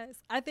therapy. Yes.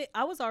 I think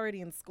I was already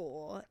in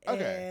school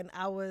and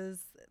I was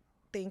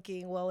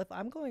thinking, well, if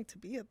I'm going to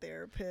be a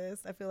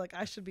therapist, I feel like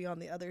I should be on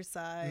the other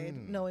side,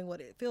 knowing what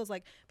it feels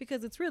like,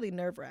 because it's really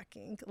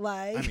nerve-wracking.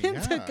 Like,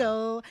 to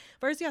go,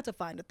 first you have to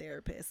find a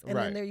therapist, and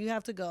then there you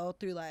have to go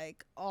through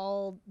like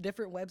all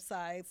different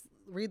websites,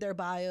 read their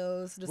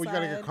bios, decide. Well, you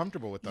gotta get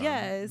comfortable with them.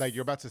 Yes. Like,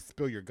 you're about to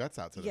spill your guts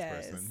out to this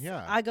person.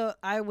 Yeah.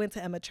 I went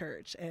to Emma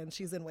Church, and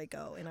she's in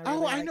Waco, and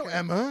I know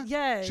Emma.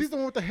 Yes. She's the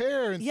one with the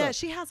hair and stuff. Yeah,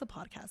 she has a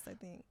podcast, I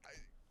think.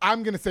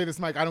 I'm gonna say this,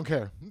 Mike. I don't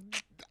care.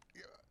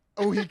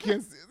 Oh, he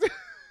can't.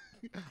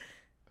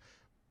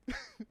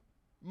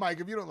 Mike,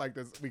 if you don't like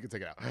this, we can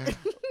take it out.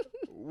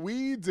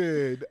 We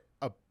did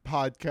a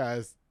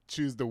podcast,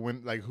 choose the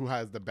win, like who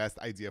has the best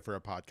idea for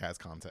a podcast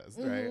contest,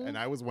 right? And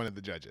I was one of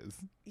the judges.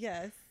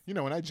 Yes. You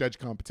know, when I judge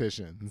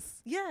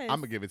competitions, I'm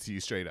gonna give it to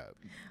you straight up.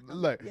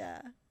 Look,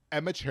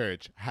 Emma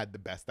Church had the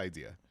best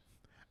idea.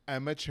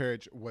 Emma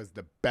Church was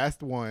the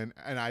best one,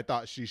 and I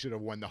thought she should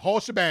have won the whole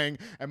shebang,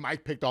 and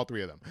Mike picked all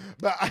three of them.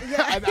 But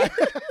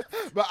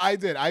but I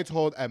did. I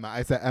told Emma,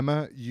 I said,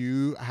 Emma,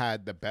 you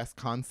had the best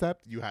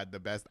concept. You had the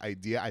best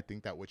idea. I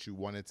think that what you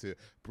wanted to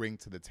bring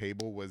to the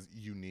table was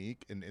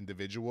unique and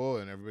individual,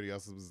 and everybody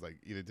else was like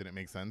either didn't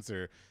make sense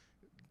or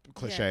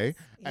cliche.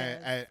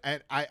 Yes.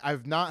 And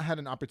I've not had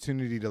an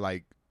opportunity to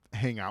like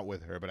hang out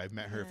with her, but I've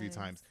met her a few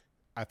times.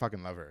 I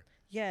fucking love her.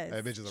 Yes.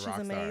 That bitch is a rock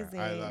amazing.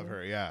 star. I love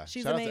her. Yeah.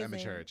 She's Shout amazing. out to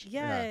Emma Church.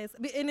 Yes.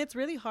 Yeah. And it's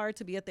really hard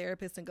to be a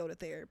therapist and go to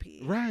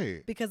therapy.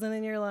 Right. Because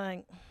then you're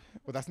like,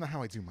 well, that's not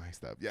how I do my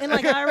stuff. Yeah. And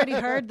like, I already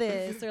heard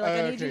this, or like,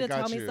 I need you to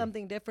tell me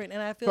something different.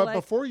 And I feel like.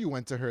 But before you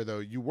went to her, though,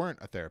 you weren't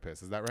a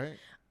therapist. Is that right?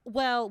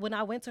 Well, when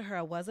I went to her,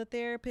 I was a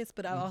therapist,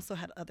 but I also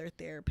had other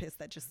therapists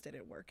that just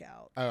didn't work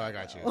out. Oh, I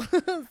got you.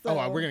 So,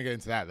 we're going to get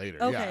into that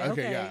later. Okay, yeah.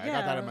 Okay. Yeah. I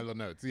got that in my little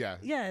notes. Yeah.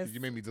 Yes. You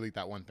made me delete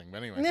that one thing.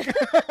 But anyway.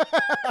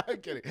 I'm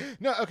kidding.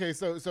 No, okay.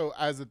 So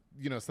as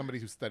a, somebody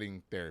who's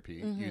studying therapy,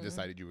 you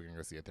decided you were going to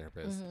go see a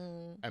therapist.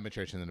 Emma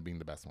Church ended up being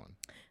the best one.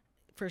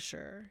 For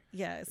sure.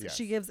 Yes.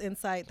 She gives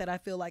insight that I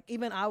feel like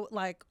even I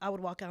would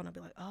walk out and I'd be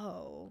like,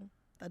 oh,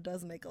 that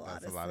does make a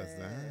lot of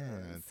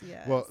sense.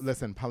 Yes. Well,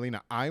 listen,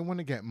 Paulina, I want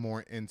to get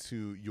more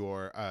into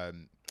your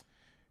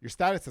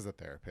status as a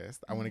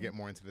therapist. I want to get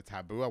more into the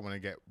taboo. I want to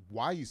get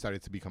why you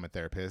started to become a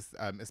therapist,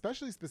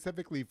 especially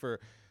specifically for.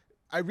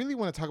 I really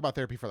want to talk about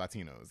therapy for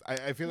Latinos.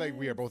 I feel like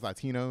we are both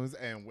Latinos,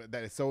 and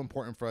that is so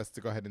important for us to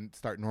go ahead and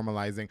start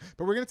normalizing.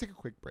 But we're going to take a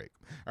quick break,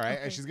 all right?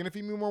 Okay. And she's going to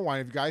feed me more wine.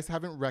 If you guys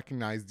haven't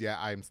recognized yet,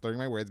 I'm slurring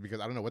my words because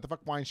I don't know what the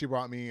fuck wine she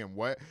brought me and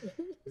what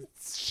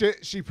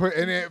shit she put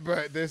in it,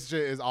 but this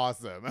shit is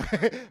awesome.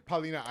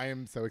 Paulina, I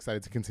am so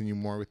excited to continue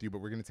more with you, but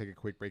we're going to take a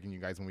quick break, and you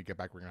guys, when we get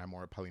back, we're going to have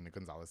more of Paulina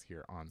Gonzales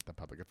here on The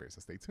Public Affairs,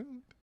 so stay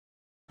tuned.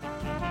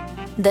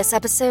 This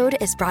episode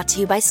is brought to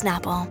you by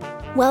Snapple.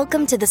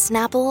 Welcome to the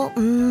Snapple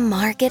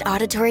Market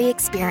Auditory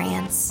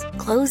Experience.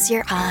 Close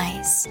your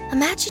eyes.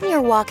 Imagine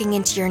you're walking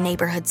into your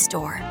neighborhood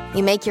store.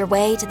 You make your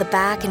way to the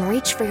back and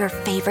reach for your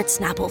favorite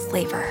Snapple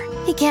flavor.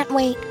 You can't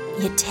wait.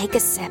 You take a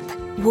sip.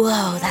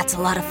 Whoa, that's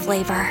a lot of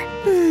flavor.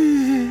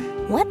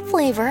 What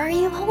flavor are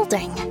you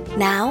holding?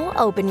 Now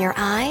open your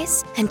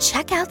eyes and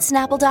check out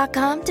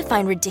Snapple.com to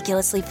find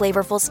ridiculously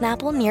flavorful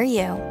Snapple near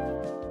you.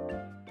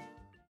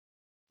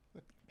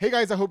 Hey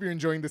guys, I hope you're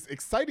enjoying this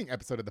exciting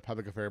episode of The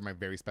Public Affair. My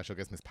very special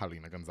guest, Miss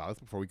Paulina Gonzales.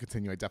 Before we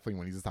continue, I definitely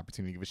want to use this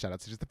opportunity to give a shout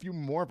out to just a few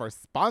more of our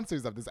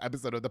sponsors of this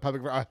episode of The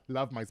Public Affair. I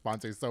love my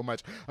sponsors so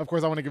much. Of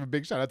course, I want to give a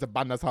big shout out to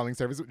Banda's Hauling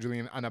Service with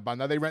Julian and Ana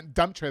Banda. They rent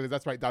dump trailers.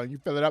 That's right, darling. You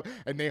fill it up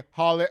and they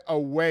haul it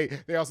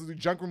away. They also do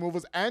junk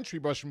removals and tree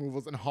brush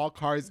removals and haul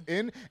cars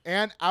in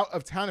and out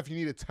of town. If you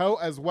need a tow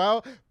as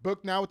well,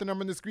 book now with the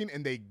number on the screen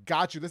and they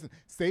got you. Listen,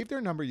 save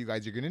their number, you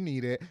guys. You're going to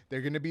need it.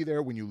 They're going to be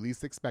there when you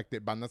least expect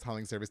it. Banda's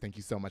Hauling Service, thank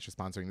you so much for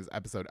sponsoring this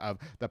episode of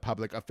The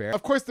Public Affair.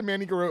 Of course, the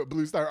Manny Guerrero at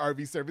Blue Star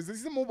RV Services.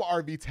 He's a mobile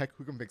RV tech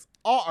who can fix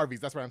all RVs.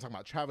 That's right, I'm talking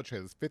about travel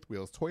trailers, fifth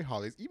wheels, toy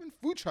haulers, even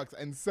food trucks,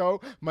 and so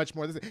much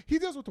more. He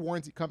deals with the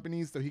warranty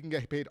companies so he can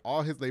get paid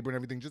all his labor and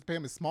everything. Just pay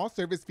him a small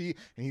service fee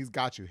and he's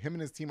got you. Him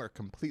and his team are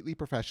completely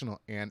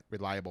professional and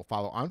reliable.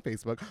 Follow on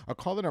Facebook or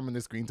call the number on the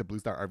screen to Blue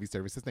Star RV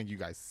Services. Thank you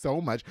guys so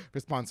much for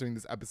sponsoring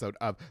this episode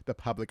of The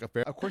Public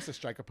Affair. Of course, the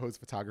Strike a Pose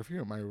Photography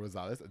with Paulina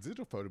Gonzales, a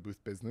digital photo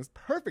booth business,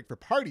 perfect for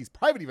parties,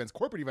 private events,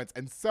 corporate events,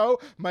 and so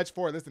much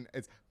more. Listen,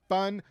 it's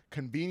fun,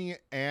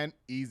 convenient, and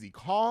easy.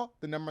 Call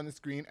the number on the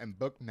screen and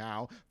book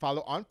now.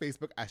 Follow on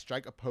Facebook at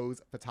Strike a Pose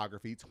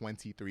Photography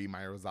 23.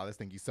 Maya Rosales,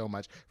 thank you so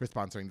much for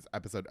sponsoring this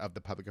episode of The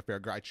Public Affair.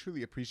 Girl, I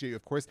truly appreciate you.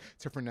 Of course,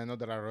 to Fernando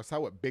de la Rosa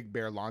with Big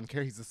Bear Lawn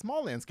Care. He's a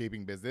small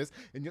landscaping business.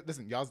 And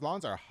listen, y'all's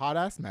lawns are a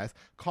hot-ass mess.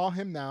 Call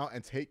him now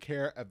and take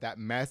care of that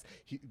mess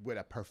with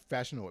a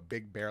professional at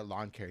Big Bear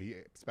Lawn Care. He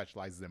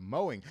specializes in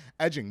mowing,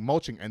 edging,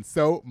 mulching, and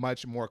so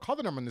much more. Call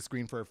the number on the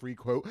screen for a free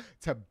quote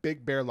to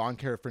Big Bear Lawn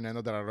Care.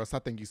 Fernando de la Rosa,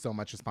 thank you so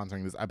much for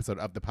sponsoring this episode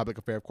of The Public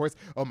Affair. Of course,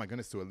 oh my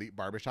goodness, to Elite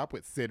Barbershop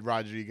with Sid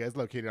Rodriguez,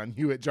 located on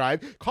Hewitt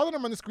Drive. Call the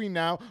number on the screen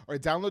now or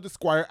download the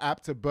Squire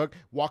app to book.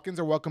 Walk-ins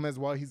are welcome as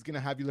well. He's going to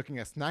have you looking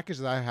at snackish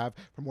that I have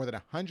for more than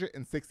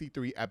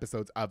 163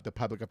 episodes of The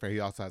Public Affair. He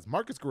also has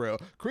Marcus Guerrero,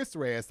 Chris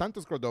Reyes,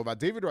 Santos Cordova,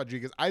 David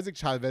Rodriguez, Isaac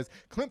Chavez,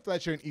 Clint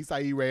Fletcher, and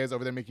Isai Reyes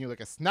over there making you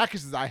look as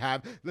snackish as I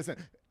have. Listen,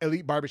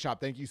 Elite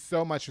Barbershop, thank you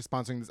so much for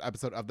sponsoring this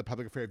episode of The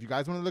Public Affair. If you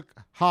guys want to look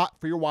hot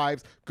for your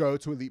wives, go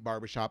to Elite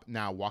Barbershop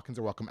now. Walk-ins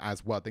are welcome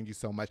as well. Thank you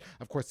so much.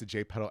 Of course, to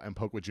J. Petal and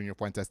Poke with Junior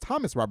Fuentes,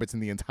 Thomas Roberts,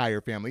 and the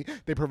entire family.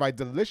 They provide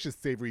delicious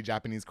savory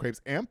Japanese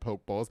crepes and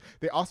poke bowls.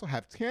 They also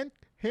have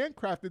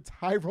handcrafted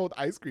Thai-rolled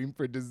ice cream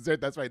for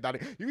dessert. That's right, Donnie.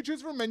 You can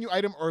choose from a menu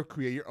item or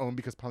create your own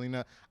because,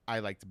 Paulina, I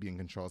like to be in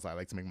control, so I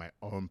like to make my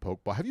own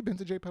poke bowl. Have you been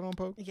to J. Petal and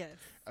Poke? Yes.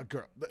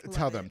 Girl,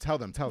 tell them.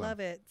 Love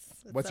it.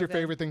 What's your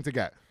favorite thing to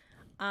get?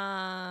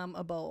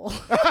 A bowl.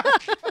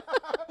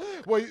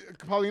 Well,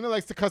 Paulina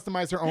likes to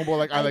customize her own bowl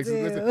like I like to.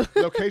 Listen,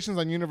 locations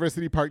on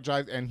University Park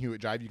Drive and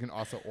Hewitt Drive. You can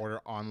also order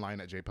online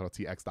at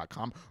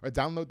jpetaltx.com or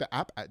download the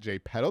app at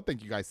jpetal.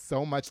 Thank you guys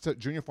so much to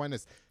Junior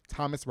Fuentes,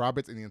 Thomas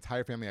Roberts, and the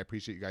entire family. I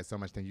appreciate you guys so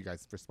much. Thank you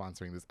guys for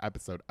sponsoring this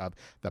episode of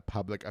The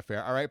Public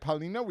Affair. All right,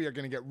 Paulina, we are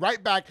going to get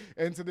right back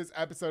into this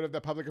episode of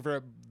The Public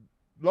Affair.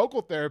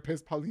 Local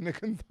therapist Paulina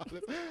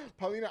Gonzales.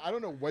 Paulina, I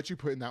don't know what you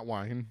put in that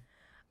wine.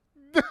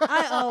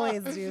 I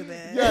always do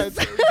this. Yes.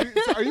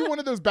 So are you one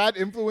of those bad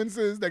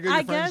influences that get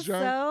your friends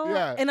drunk? I guess so.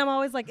 Yeah. And I'm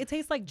always like, it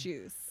tastes like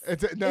juice.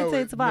 It's fine.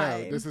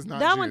 No, this is not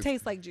that juice. one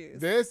tastes like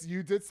juice. This,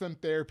 you did some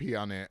therapy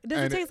on it.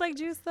 Does it taste like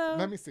juice, though?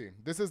 Let me see.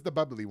 This is the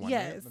bubbly one.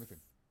 Yes. Right? Let me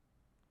see.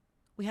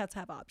 We have to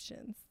have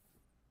options.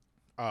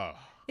 Oh.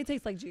 It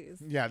tastes like juice.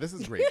 Yeah, this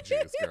is grape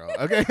juice, girl.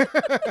 Okay.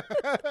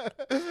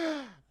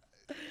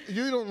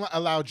 You don't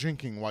allow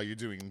drinking while you're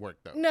doing work,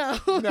 though. No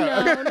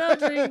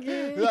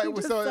drinking.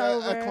 So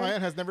a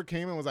client has never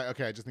came and was like,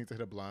 okay, I just need to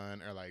hit a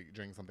blunt or like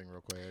drink something real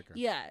quick. Or...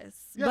 Yes,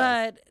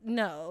 but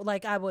no,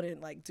 like I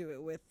wouldn't like do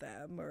it with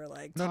them or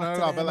like talk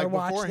to them but like or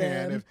watch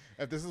beforehand, them.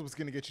 if this is what's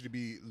gonna get you to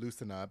be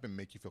loosen up and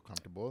make you feel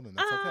comfortable, then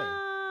that's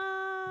okay.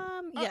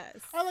 Yes.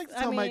 I like to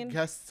tell my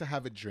guests to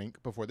have a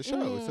drink before the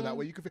show, so that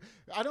way you can feel.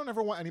 I don't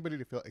ever want anybody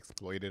to feel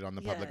exploited on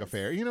the public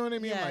affair. You know what I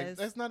mean? Like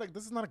this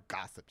is not a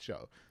gossip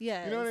show.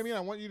 Yes. You know what I mean?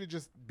 I want you to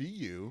just be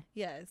you.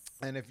 Yes.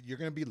 And if you're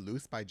gonna be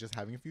loose by just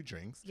having a few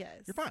drinks, you're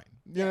fine.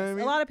 You know what I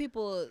mean? A lot of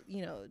people,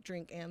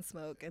 drink and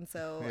smoke, and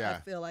so I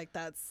feel like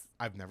that's.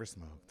 I've never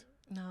smoked.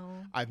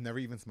 No. I've never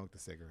even smoked a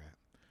cigarette.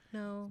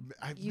 No,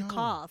 you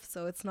cough,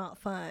 so it's not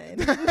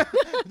fun.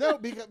 No,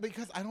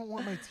 because I don't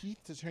want my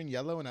teeth to turn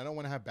yellow, and I don't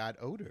want to have bad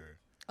odor.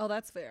 Oh,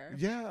 that's fair.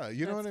 Yeah,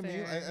 you know what I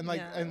mean.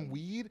 And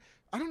weed.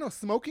 I don't know.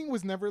 Smoking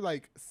was never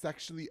like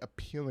sexually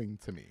appealing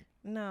to me.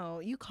 No,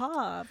 you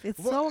cough.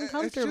 It's so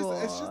uncomfortable.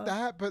 It's just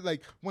that. But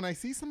like when I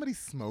see somebody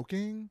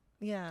smoking.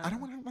 Yeah. I don't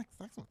want to have like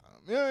sex with them.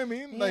 You know what I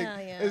mean? Like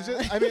it's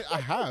just. I mean,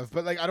 I have,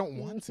 but like I don't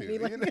want to.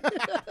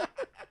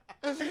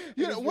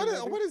 You know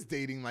what is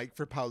dating like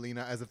for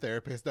Paulina as a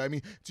therapist? I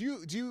mean, do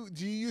you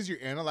use your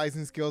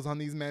analyzing skills on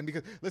these men?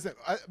 Because listen,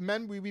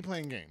 men, we be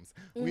playing games.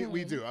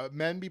 We do.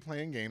 Men be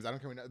playing games. I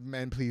don't care.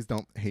 Men, please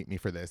don't hate me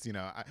for this.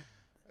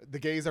 The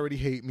gays already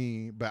hate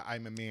me, but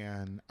I'm a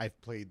man.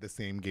 I've played the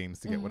same games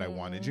to get what I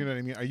wanted. You know what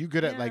I mean? Are you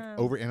good at like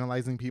over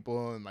analyzing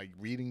people and like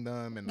reading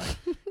them and like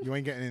you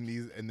ain't getting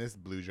in this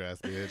blue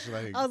dress, bitch?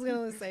 Like I was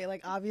gonna say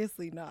like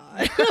obviously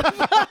not.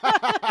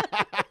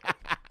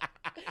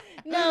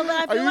 No, No,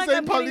 but I feel like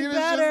I'm getting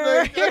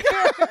better.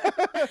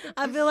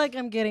 I feel like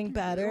I'm getting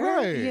better.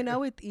 Right. You know,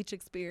 with each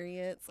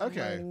experience, I'm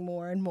learning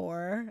more and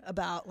more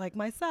about like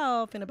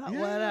myself and about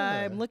what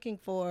I'm looking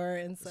for.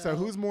 And so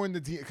who's more in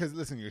the DM? Because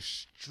listen, you're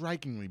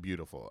strikingly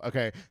beautiful.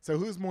 Okay, so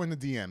who's more in the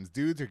DMs,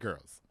 dudes or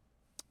girls?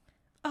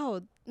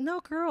 Oh, no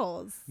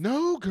girls.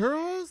 No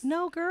girls?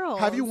 No girls.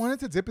 Have you wanted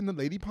to dip in the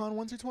lady pond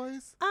once or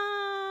twice?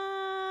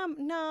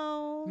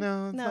 No.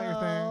 No, it's not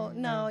your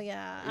thing. No,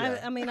 yeah.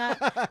 I mean,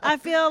 I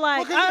feel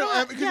like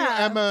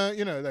Emma,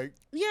 you know, like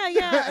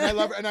yeah. and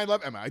I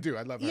love Emma. I do.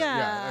 I love her.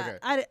 Yeah.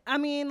 Okay. I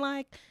mean,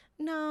 like,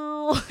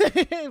 no,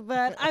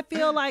 but I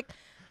feel like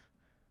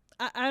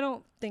I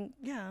don't think.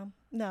 Yeah.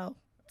 No.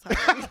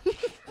 Sorry.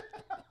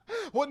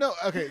 Well, no,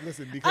 okay,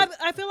 listen. Because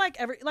I feel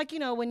like you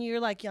know, when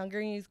you're like younger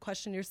and you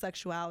question your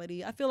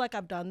sexuality, I feel like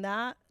I've done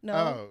that. No.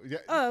 Oh, yeah.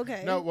 Oh,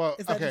 okay. No, well,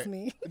 is that just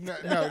me? No.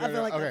 I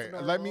feel like okay,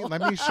 that's let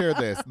me share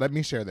this. Let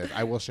me share this.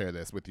 I will share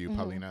this with you,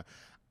 Paulina.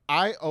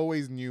 I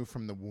always knew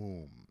from the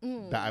womb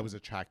that I was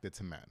attracted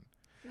to men.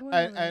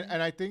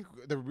 And I think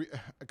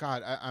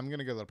I'm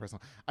gonna get a little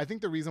personal. I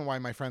think the reason why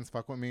my friends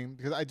fuck with me,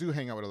 because I do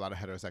hang out with a lot of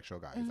heterosexual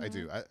guys. I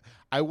do.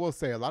 I will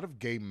say a lot of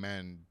gay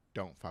men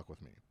don't fuck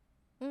with me.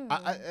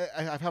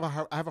 I have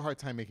a hard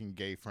time making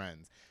gay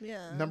friends.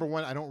 Yeah. Number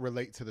one, I don't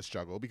relate to the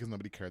struggle because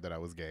nobody cared that I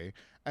was gay.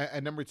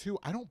 And number two,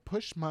 I don't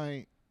push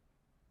my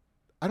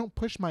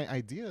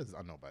ideas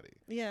on nobody.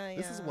 Yeah.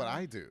 This is what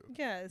I do.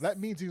 Yes. Let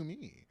me do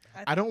me.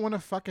 I don't want to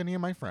fuck any of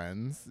my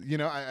friends. You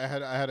know, I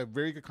had a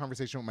very good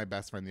conversation with my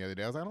best friend the other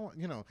day. I was like,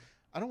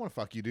 I don't want to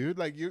fuck you, dude.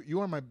 Like you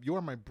are my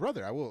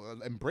brother. I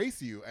will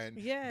embrace you and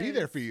be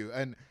there for you.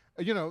 And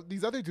you know,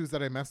 these other dudes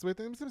that I messed with,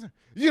 you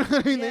know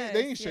what I mean?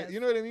 They ain't shit. You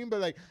know what I mean? But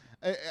like,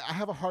 I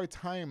have a hard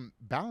time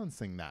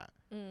balancing that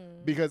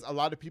because a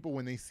lot of people,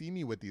 when they see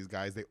me with these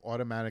guys, they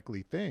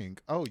automatically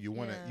think, oh, you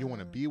want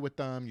to be with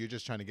them. You're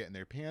just trying to get in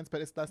their pants,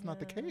 but that's not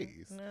the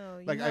case. No,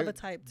 you like have a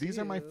type too. These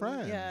are my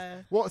friends.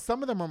 Yeah. Well,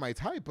 some of them are my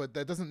type, but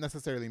that doesn't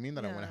necessarily mean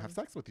that I want to have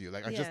sex with you.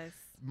 Like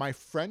my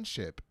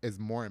friendship is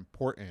more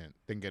important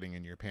than getting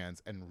in your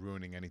pants and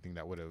ruining anything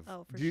that would have.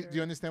 Oh, for do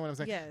you understand what I'm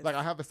saying? Yes. Like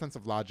I have a sense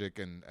of logic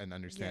and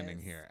understanding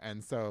here,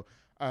 and so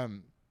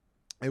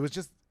it was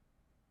just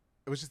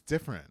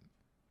different.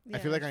 I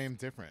feel like I am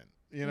different.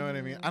 You know what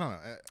I mean? I don't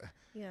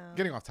know.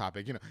 Getting off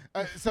topic, you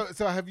know. So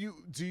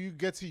do you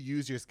get to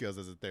use your skills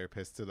as a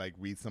therapist to like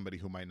read somebody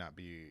who might not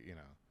be, you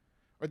know,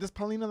 or does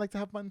Paulina like to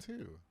have fun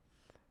too?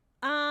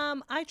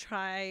 I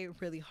try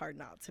really hard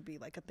not to be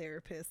like a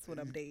therapist when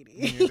I'm dating.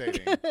 When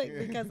you're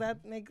dating. Because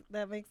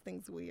that makes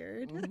things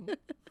weird.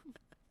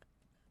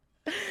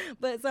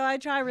 But so I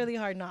try really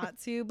hard not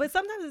to. But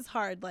sometimes it's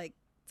hard like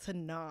to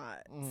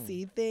not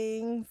see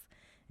things.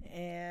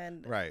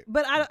 And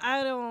but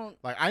I don't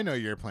like. I know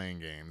you're playing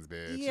games,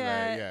 bitch.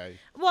 Yeah. Right? Yeah.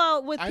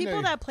 Well, with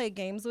people that play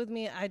games with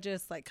me, I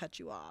just like cut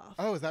you off.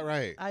 Oh, is that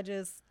right?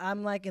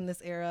 I'm like in this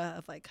era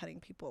of like cutting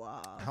people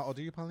off. How old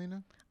are you,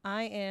 Paulina?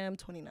 I am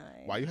 29.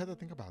 Why you had to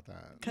think about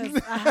that?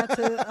 Because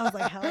I was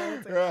like, how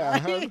old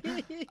am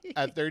I?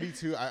 At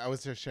 32, I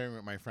was just sharing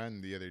with my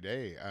friend the other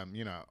day.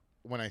 You know,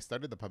 when I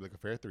started the public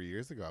affair 3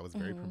 years ago, I was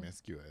very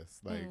promiscuous.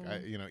 Like,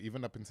 you know,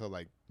 even up until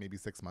like maybe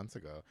 6 months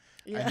ago.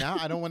 And now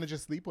I don't want to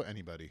just sleep with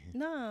anybody.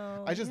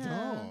 No. I just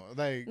don't.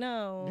 Like,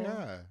 no.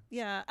 Yeah.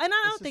 Yeah. And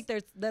I don't think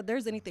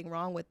there's anything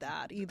wrong with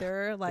that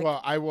either. Like, well,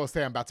 I will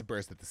say I'm about to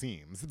burst at the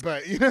seams,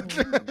 but you know,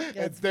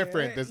 it's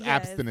different. There's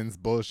abstinence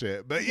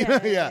bullshit, but you know,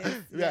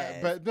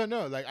 But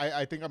no. Like,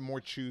 I think I'm more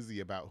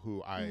choosy about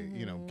who I,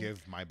 you know,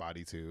 give my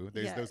body to.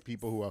 There's those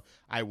people who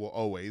I will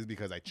always,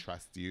 because I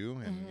trust you,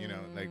 and you know,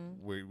 like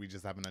we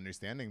just have an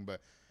understanding.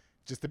 But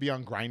just to be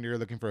on Grindr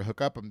looking for a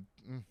hookup,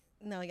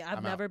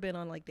 I've never been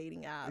on like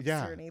dating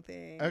apps or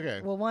anything.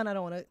 Okay. Well, one, I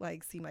don't want to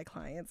like see my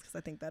clients because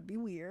I think that'd be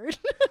weird.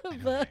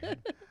 But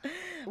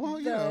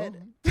you know,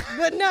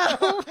 but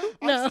no,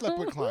 I slept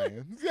with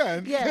clients.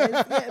 Yeah.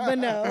 Yes, but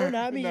no,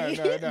 not me.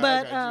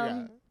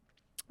 No,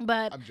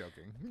 but I'm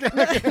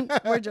joking.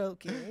 We're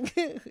joking.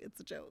 It's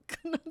a joke.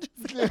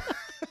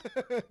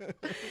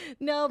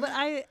 No, but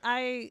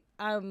I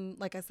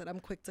like I said,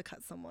 I'm quick to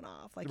cut someone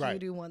off. Like you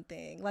do one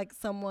thing. Like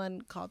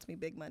someone called me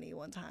big money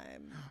one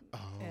time,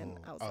 and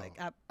I was like,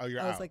 I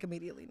was like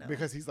immediately no,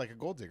 because he's like a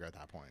gold digger at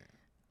that point.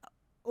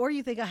 Or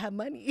you think I have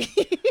money.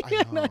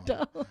 I know.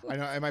 don't. I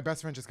know. And my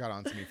best friend just got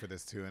on to me for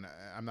this too. And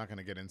I'm not going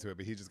to get into it,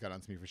 but he just got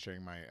on to me for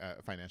sharing my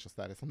financial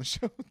status on the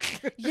show.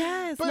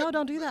 Yes. No,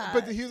 don't do that.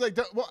 But he was like,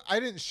 well, I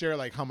didn't share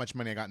like how much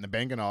money I got in the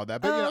bank and all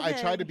that. But you know, I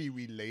try to be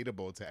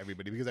relatable to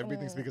everybody because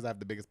everybody thinks because I have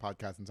the biggest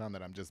podcast in town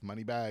that I'm just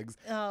money bags,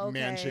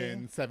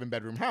 mansion,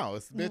 7-bedroom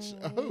house. Bitch,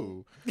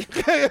 who? Like,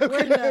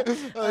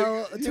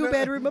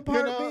 2-bedroom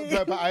apartment. You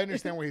know, but I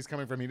understand where he's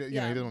coming from. He doesn't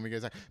want me to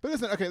get. But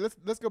listen, okay,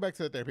 let's go back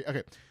to the therapy.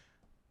 Okay.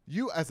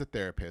 You as a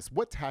therapist,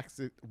 what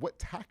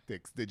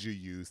tactics did you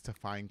use to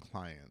find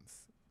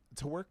clients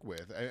to work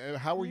with?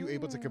 How were you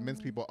able to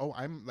convince people, oh,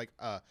 I'm like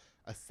a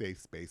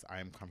safe space. I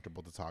am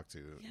comfortable to talk to.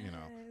 Yes. You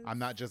know, I'm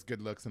not just good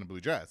looks in a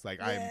blue dress.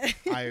 Like I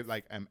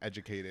like am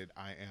educated.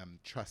 I am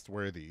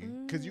trustworthy.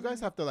 Because you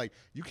guys have to like,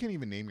 you can't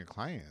even name your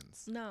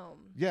clients. No.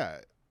 Yeah.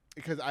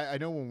 because I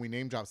know when we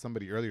name dropped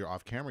somebody earlier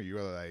off camera, you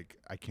were like,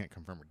 I can't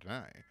confirm or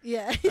deny.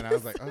 Yeah. And I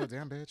was like, oh,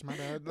 damn, bitch, my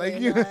bad. Like,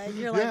 you're like,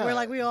 we're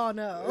like, we all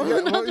know.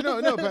 Yeah,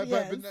 well, no,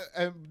 Yes.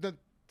 but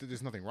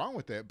there's nothing wrong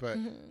with it. But,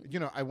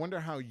 I wonder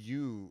how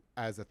you,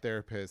 as a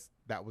therapist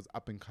that was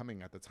up and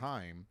coming at the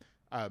time,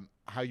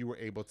 how you were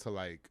able to,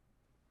 like,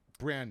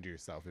 brand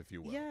yourself, if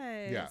you will.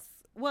 Yes. Yeah.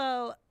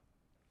 Well,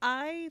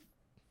 I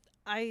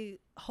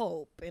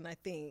hope and I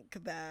think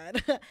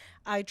that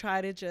I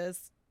try to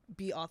just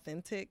be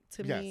authentic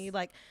to me.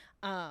 Like,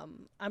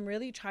 I'm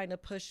really trying to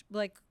push,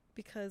 like,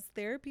 because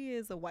therapy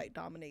is a white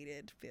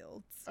dominated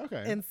field.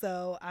 Okay. And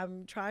so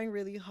I'm trying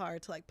really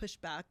hard to, like, push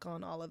back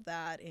on all of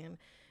that and,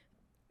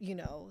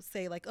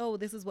 say like, oh,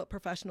 this is what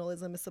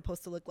professionalism is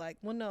supposed to look like.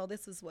 Well, no,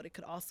 this is what it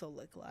could also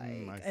look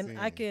like.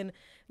 I can,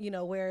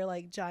 wear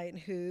like giant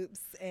hoops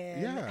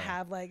and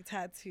have like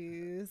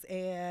tattoos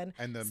and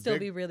still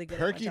be really good at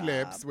my job. Perky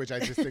lips, which I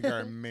just think are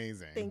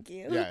amazing. Thank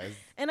you. Yes.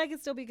 And I can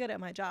still be good at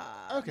my job.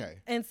 Okay.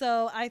 And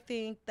so I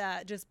think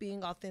that just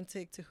being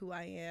authentic to who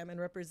I am and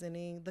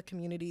representing the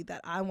community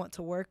that I want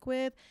to work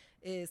with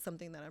is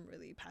something that I'm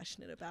really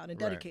passionate about and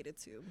dedicated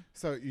to.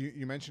 So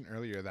you mentioned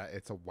earlier that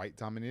it's a white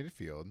dominated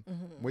field,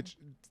 which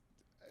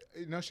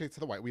no shades to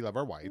the white. We love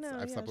our whites.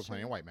 I've slept with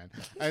plenty of white men,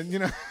 and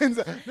no,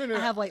 I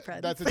have white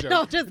friends. That's a joke.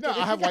 No, just no,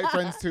 I have white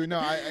friends too. No,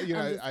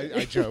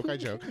 I joke,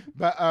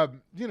 but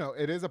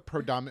it is a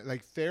predominant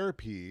like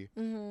therapy.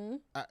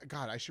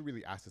 God, I should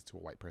really ask this to a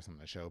white person on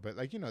the show, but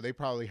like they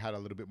probably had a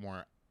little bit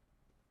more.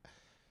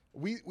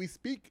 We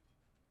speak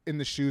in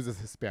the shoes as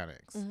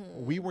Hispanics.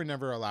 We were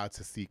never allowed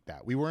to seek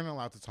that. We weren't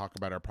allowed to talk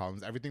about our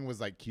problems. Everything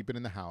was like, keep it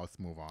in the house,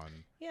 move on,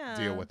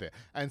 deal with it.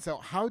 And so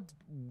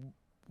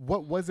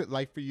what was it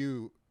like for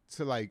you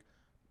to like,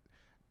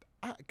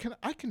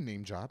 I can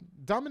name drop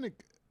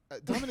Dominic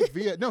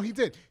Villa. No, he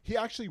did. He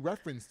actually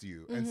referenced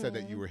you and said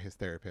that you were his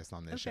therapist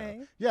on this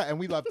show. Yeah, and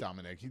we love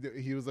Dominic.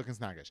 He was looking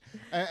snaggish.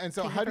 And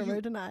so how do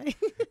you deny?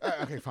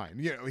 Okay, fine.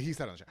 He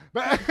said on the show.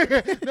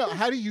 But no,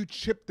 how do you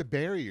chip the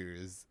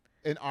barriers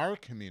in our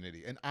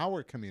community,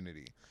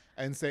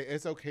 and say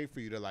it's okay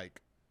for you to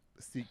like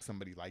seek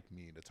somebody like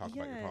me to talk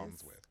about your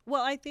problems with?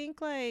 Well, I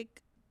think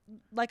like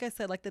I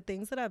said, like the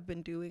things that I've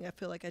been doing, I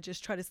feel like I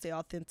just try to stay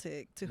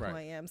authentic to who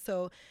I am.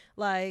 So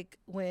like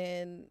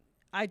when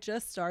I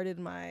just started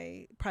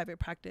my private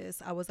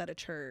practice, I was at a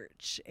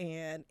church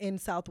and in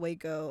South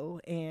Waco,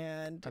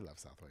 and I love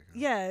South Waco.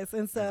 Yes.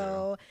 And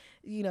so,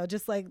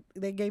 just like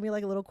they gave me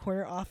like a little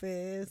corner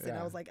office and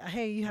I was like,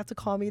 hey, you have to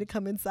call me to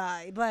come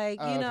inside.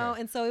 Like,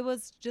 and so it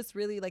was just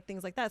really like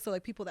things like that. So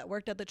like people that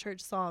worked at the church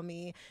saw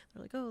me.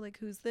 They're like, oh, like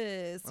who's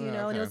this? And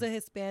it was a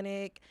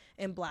Hispanic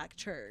and Black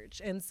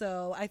church. And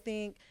so I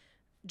think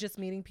just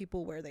meeting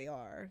people where they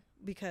are,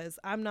 because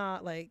I'm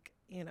not like,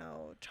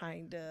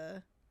 trying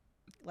to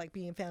like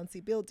be in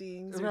fancy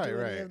buildings or do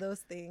any of those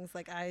things.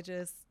 Like I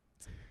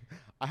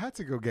had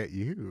to go get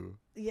you.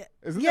 Yeah.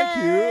 Isn't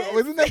that cute?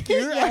 Wasn't that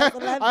cute? Yes,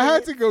 I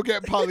had to go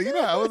get Paulina.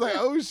 I was like,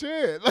 oh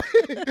shit.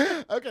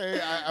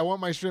 Okay, I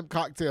want my shrimp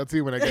cocktail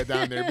too when I get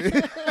down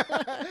there.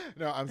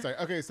 No, I'm sorry.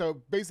 Okay,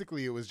 so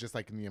basically it was just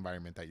like in the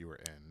environment that you were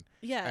in.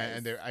 Yeah.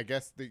 And there, I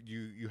guess that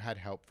you had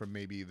help from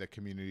maybe the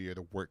community or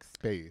the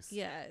workspace.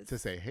 Yes. To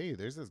say, hey,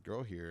 there's this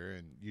girl here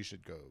and you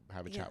should go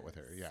have a chat with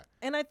her. Yeah.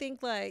 And I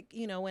think like,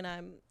 when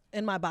I'm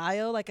in my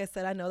bio, like I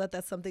said, I know that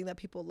that's something that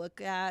people look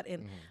at.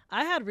 And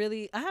I had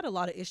a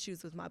lot of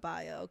issues with my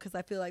bio because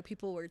I feel like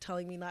people were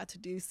telling me not to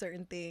do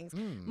certain things.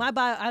 My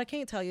bio, I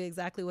can't tell you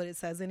exactly what it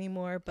says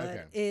anymore,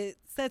 but it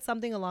said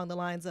something along the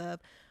lines of,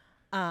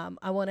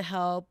 I want to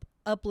help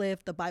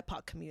uplift the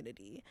BIPOC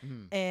community.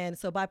 And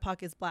so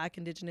BIPOC is Black,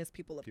 Indigenous,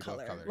 people of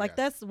color. Like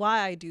that's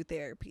why I do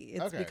therapy.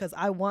 It's because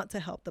I want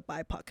to help the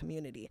BIPOC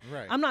community.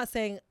 Right. I'm not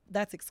saying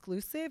that's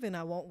exclusive and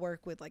I won't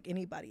work with like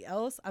anybody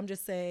else. I'm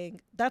just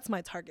saying that's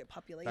my target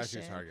population. That's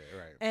your target,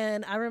 right.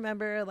 And I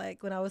remember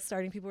like when I was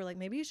starting, people were like,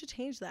 maybe you should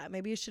change that.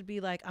 Maybe it should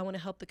be like, I want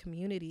to help the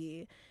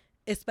community,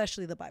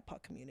 especially the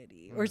BIPOC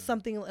community or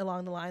something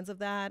along the lines of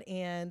that.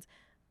 And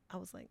I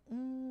was like,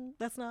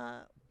 that's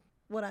not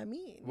what I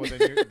mean. Well,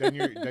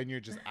 then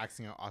you're just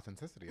acting out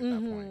authenticity at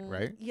that point,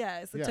 right?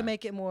 Yes, to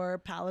make it more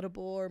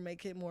palatable or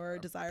make it more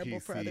desirable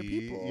for other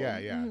people. Yeah.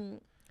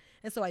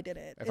 And so I did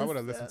it. If I would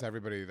have listened to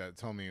everybody that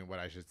told me what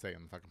I should say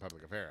in the fucking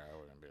public affair, I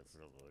wouldn't be.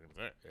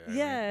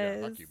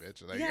 Yes. Fuck you,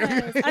 bitch. Like,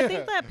 yes. I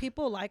think that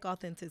people like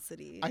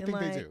authenticity. I think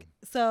they do.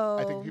 So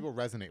I think people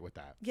resonate with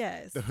that.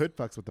 Yes. The hood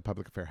fucks with the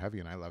public affair heavy,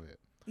 and I love it.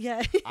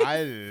 Yeah.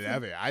 I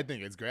love it. I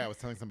think it's great. I was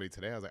telling somebody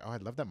today, I was like, oh, I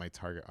love that my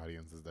target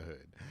audience is the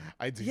hood.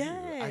 I do.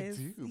 Yes. I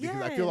do.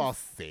 Because I feel all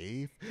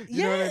safe.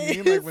 You know what I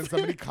mean? Like when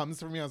somebody comes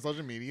for me on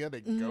social media,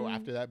 they go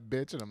after that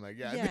bitch. And I'm like,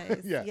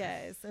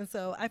 yes. And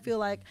so I feel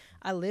like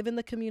I live in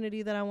the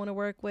community that I want to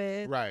work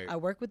with. Right. I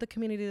work with the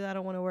community that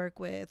I want to work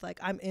with. Like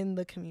I'm in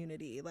the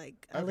community.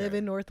 Like I live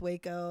in North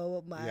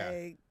Waco.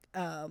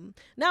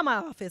 Now my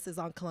office is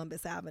on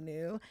Columbus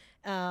Avenue.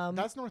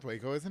 That's North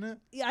Waco, isn't it?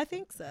 Yeah, I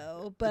think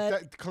so.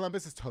 But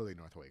Columbus is totally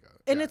North Waco.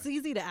 And it's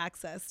easy to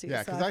access too.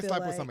 Yeah, because I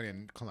slept with somebody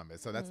in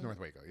Columbus, so that's North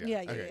Waco.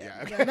 Yeah.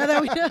 Yeah. Now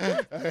that we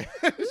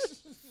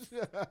know.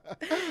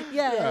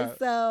 Yeah.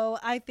 So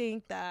I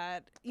think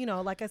that, you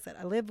know, like I said,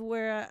 I live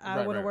where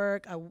I want to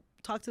work. I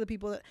talk to the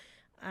people that,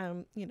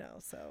 you know,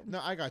 so. No,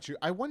 I got you.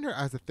 I wonder,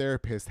 as a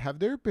therapist, have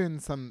there been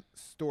some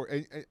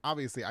story?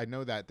 Obviously, I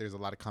know that there's a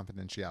lot of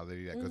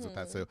confidentiality that goes with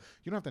that. So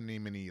you don't have to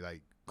name any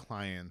like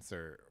clients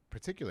or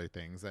particular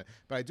things.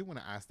 But I do want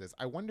to ask this.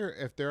 I wonder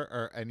if there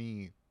are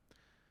any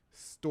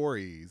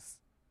stories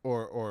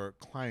or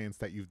clients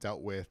that you've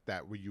dealt with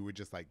that where you were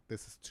just like,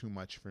 this is too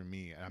much for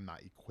me and I'm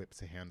not equipped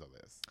to handle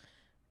this.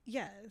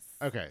 Yes.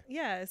 Okay.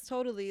 Yes,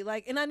 totally.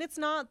 Like, and it's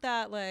not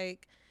that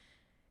like,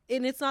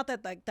 and it's not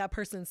that like that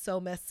person's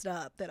so messed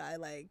up that I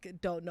like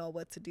don't know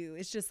what to do.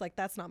 It's just like,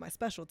 that's not my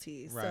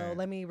specialty. Right. So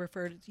let me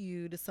refer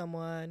you to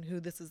someone who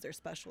this is their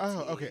specialty.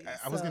 Oh, okay.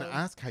 I was going to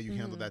ask how you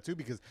handle that too,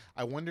 because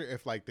I wonder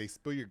if like they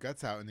spill your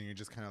guts out and then you're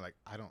just kind of like,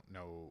 I don't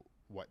know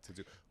what to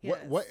do. Yes.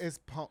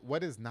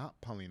 What is not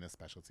Paulina's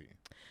specialty?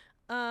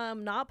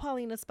 Not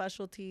Paulina's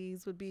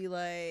specialties would be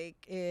like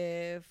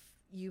if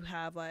you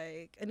have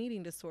like an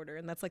eating disorder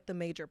and that's like the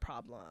major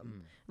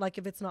problem. Like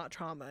if it's not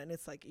trauma and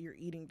it's like your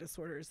eating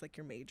disorder is like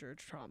your major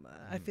trauma.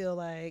 I feel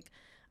like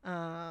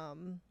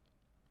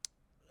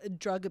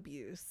drug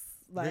abuse.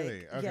 Like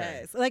really? Okay.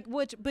 Yes. Like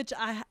which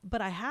I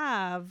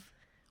have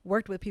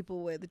worked with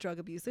people with drug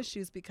abuse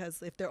issues,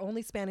 because if they're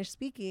only Spanish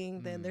speaking,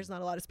 then there's not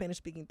a lot of Spanish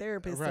speaking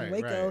therapists in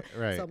Waco.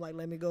 Right. So I'm like,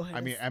 let me go ahead.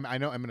 I mean, I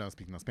know Eminem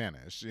speaks no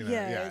Spanish. You know?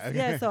 Yes,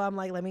 yeah. So I'm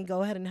like, let me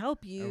go ahead and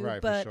help you.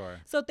 Right, but for sure.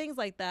 So things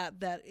like that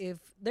if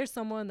there's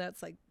someone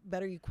that's like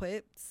better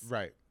equipped.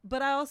 Right.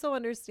 But I also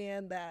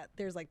understand that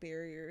there's like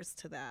barriers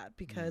to that,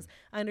 because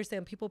I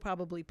understand people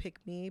probably pick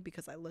me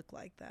because I look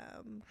like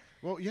them.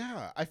 Well,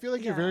 yeah, I feel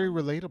like you're very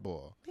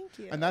relatable. Thank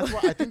you. And that's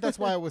why I think that's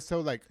why I was so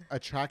like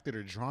attracted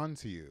or drawn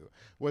to you,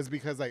 was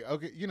because like,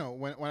 okay, you know,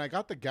 when I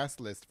got the guest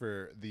list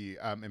for the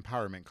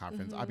empowerment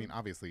conference, I mean,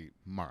 obviously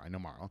I know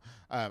Marl,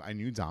 I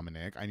knew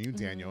Dominic, I knew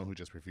Daniel, who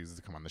just refuses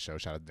to come on the show.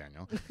 Shout out to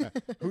Daniel.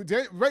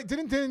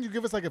 Didn't Daniel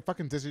give us like a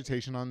fucking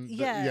dissertation on?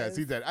 Yes,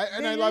 he did.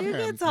 And I love him.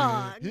 You can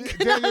talk.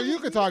 Daniel, you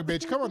can talk,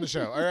 bitch. Come on the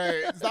show. All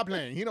right, stop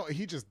playing.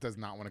 He just does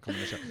not want to come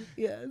on the show.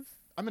 Yes.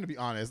 I'm gonna be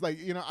honest. Like,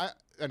 you know,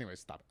 anyway,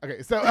 stop.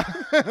 Okay, so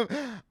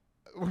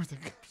where's the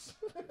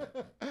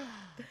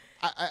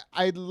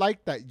I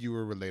like that you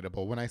were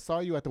relatable. When I saw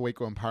you at the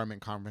Waco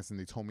Empowerment Conference and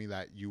they told me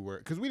that you were,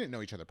 because we didn't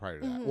know each other prior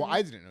to that. Well,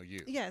 I didn't know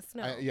you. Yes,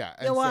 no. Yeah.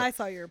 Well, I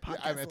saw your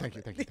podcast.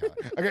 Thank you, Tyler.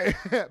 Okay,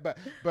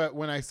 but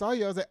when I saw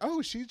you, I was like,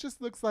 oh, she just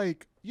looks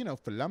like, you know,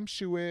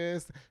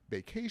 voluptuous,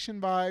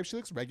 vacation vibe. She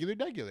looks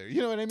regular.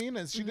 You know what I mean?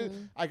 And she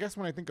did. I guess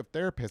when I think of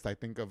therapist, I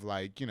think of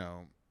like, you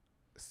know,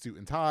 suit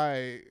and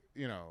tie,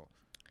 you know,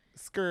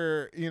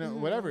 skirt, you know,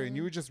 whatever, and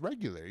you were just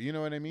regular, you know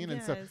what I mean?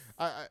 Yes. And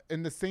so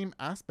in the same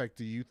aspect,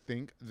 do you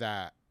think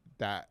that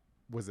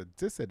was a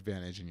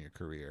disadvantage in your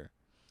career,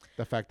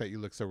 the fact that you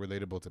look so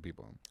relatable to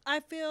people? I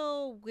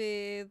feel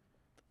with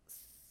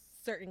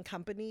certain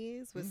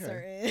companies, with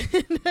certain,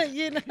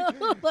 you know,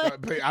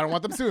 like, but I don't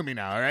want them suing me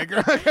now, all right,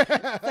 girl?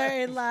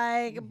 certain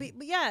like,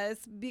 yes,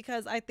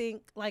 because I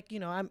think like, you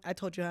know, I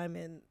told you I'm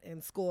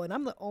in school and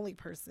I'm the only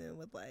person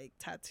with like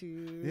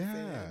tattoos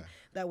and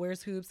that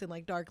wears hoops and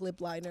like dark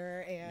lip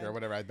liner and or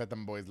whatever. I bet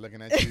them boys looking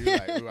at you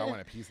like, ooh, I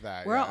want a piece of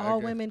that. We're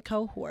all women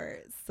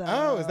cohorts.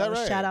 So is that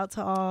right? Shout out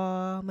to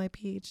all my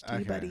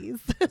PhD buddies.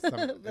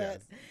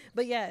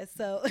 But yeah,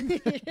 so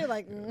you're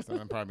like, so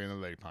I'm probably in the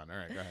lake pond. All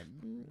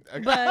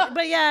right, go ahead.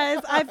 But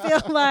yes,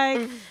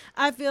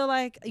 I feel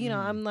like, you know,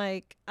 I'm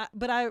like,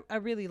 but I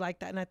really like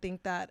that, and I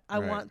think that I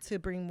want to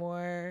bring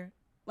more.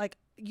 Like,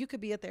 you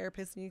could be a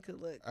therapist and you could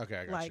look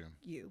like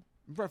you.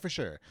 For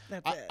sure.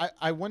 That's it.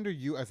 I wonder,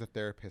 you as a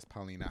therapist,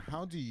 Paulina,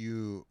 how do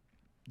you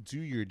do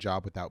your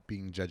job without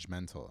being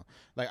judgmental?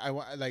 Like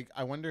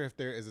I wonder if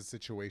there is a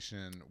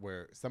situation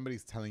where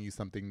somebody's telling you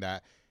something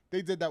that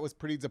they did that was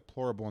pretty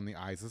deplorable in the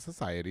eyes of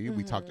society.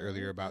 We talked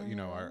earlier about, you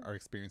know, our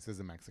experiences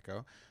in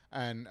Mexico.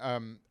 And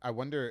I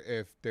wonder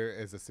if there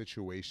is a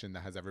situation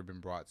that has ever been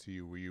brought to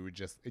you where you would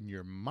just, in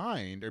your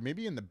mind, or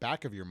maybe in the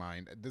back of your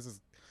mind, this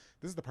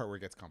is the part where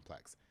it gets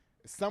complex,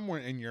 somewhere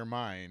in your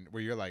mind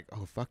where you're like,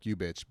 oh, fuck you,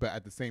 bitch. But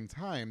at the same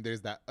time,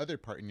 there's that other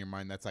part in your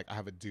mind that's like, I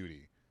have a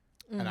duty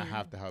and I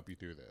have to help you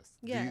through this.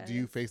 Yes. Do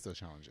you face those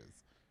challenges?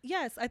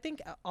 Yes, I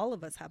think all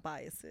of us have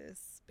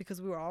biases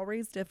because we were all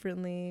raised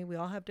differently. We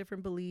all have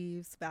different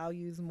beliefs,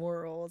 values,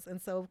 morals.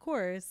 And so, of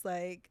course,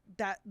 like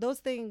that, those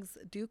things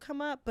do come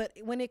up. But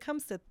when it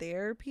comes to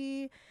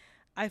therapy,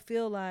 I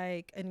feel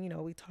like, and, you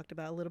know, we talked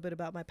about a little bit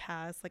about my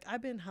past, like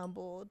I've been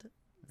humbled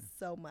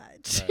so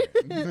much.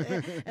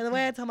 Right. And the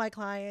way I tell my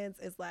clients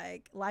is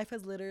like, life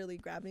has literally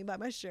grabbed me by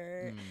my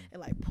shirt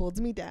and like pulled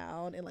me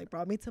down and like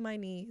brought me to my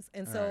knees.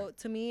 And so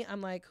to me,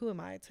 I'm like, who am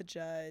I to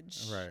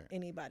judge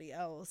anybody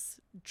else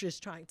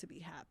just trying to be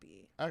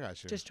happy? I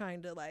got you. Just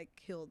trying to like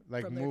heal,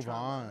 like from move their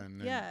trauma.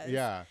 on. Yes.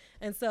 Yeah.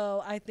 And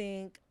so I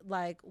think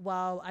like,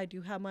 while I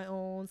do have my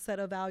own set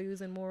of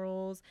values and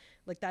morals,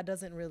 like that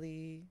doesn't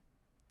really,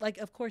 like,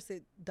 of course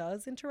it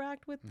does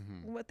interact with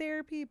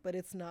therapy, but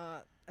it's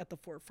not at the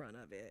forefront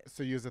of it.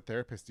 So you as a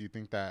therapist, do you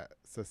think that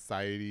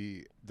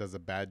society does a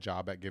bad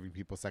job at giving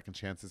people second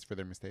chances for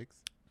their mistakes?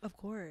 Of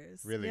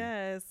course. Really?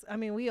 Yes. I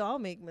mean, we all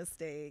make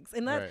mistakes.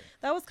 And that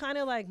was kind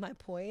of like my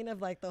point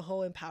of like the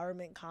whole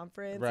empowerment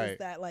conference is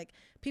that like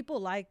people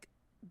like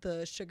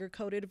the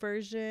sugar-coated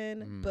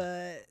version,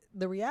 but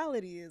the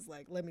reality is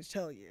like, let me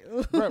tell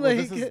you. Right. Well,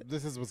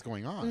 this is what's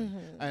going on.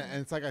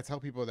 And it's like I tell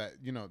people that,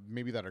 you know,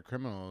 maybe that are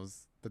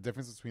criminals, the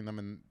difference between them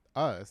and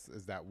us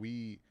is that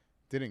we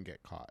didn't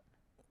get caught.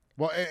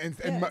 Well,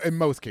 in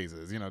most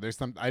cases, you know, there's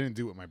some, I didn't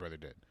do what my brother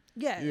did.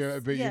 Yes. Yeah,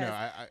 but you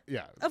know,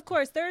 yeah. Of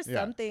course, there are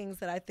some things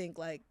that I think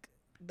like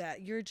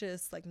that you're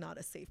just like not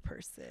a safe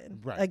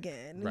person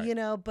again, you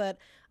know, but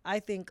I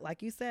think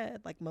like you said,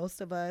 like most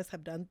of us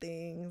have done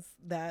things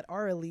that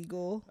are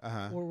illegal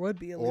or would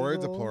be illegal or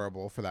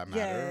deplorable for that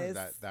matter,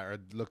 that are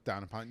looked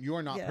down upon. You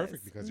are not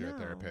perfect because you're a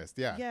therapist.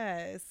 Yeah.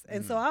 Yes.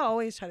 And so I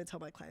always try to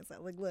tell my clients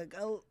that like, look,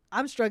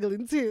 I'm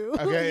struggling too.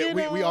 Okay.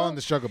 we all on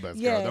the struggle bus,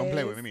 girl. Don't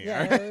play with me.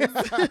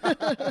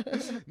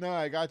 Yes. No,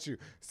 I got you.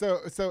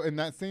 So in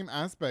that same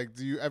aspect,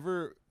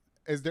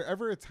 is there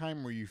ever a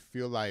time where you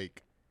feel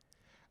like,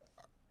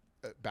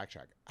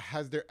 backtrack,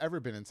 has there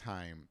ever been a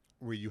time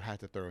where you had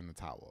to throw in the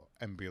towel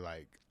and be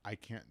like, I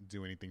can't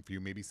do anything for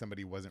you? Maybe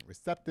somebody wasn't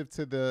receptive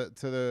to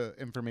the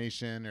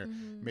information, or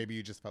maybe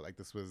you just felt like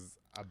this was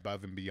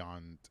above and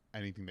beyond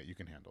anything that you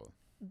can handle.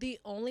 The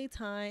only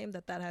time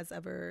that has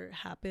ever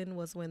happened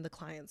was when the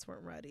clients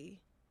weren't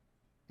ready.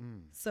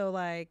 So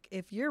like,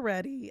 if you're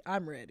ready,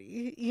 I'm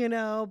ready, you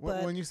know.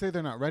 But when you say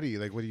they're not ready,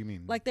 like, what do you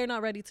mean? Like, they're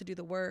not ready to do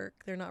the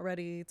work. They're not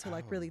ready to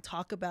like really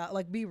talk about,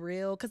 like, be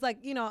real. Cause like,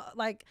 you know,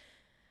 like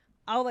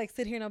I'll like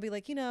sit here and I'll be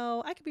like, you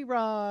know, I could be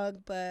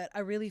wrong, but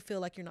I really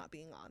feel like you're not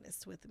being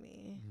honest with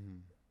me.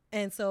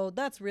 And so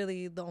that's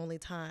really the only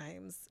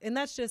times. And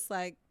that's just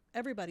like,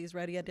 everybody's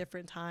ready at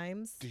different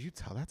times. Do you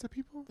tell that to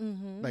people?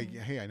 Like,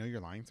 hey, I know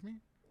you're lying to me?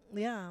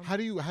 Yeah. How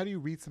do you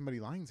read somebody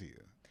lying to you?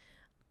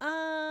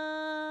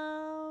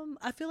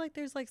 I feel like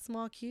there's like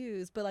small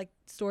cues, but like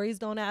stories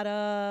don't add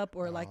up,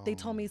 or like they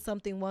told me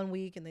something one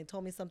week and they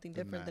told me something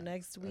different the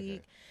next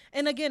week.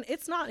 And again,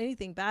 it's not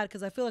anything bad,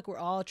 because I feel like we're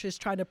all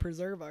just trying to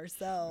preserve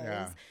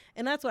ourselves.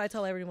 And that's what I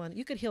tell everyone.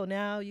 You could heal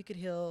now, you could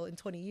heal in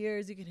 20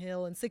 years, you could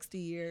heal in 60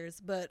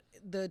 years. But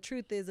the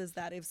truth is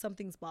that if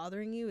something's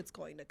bothering you, it's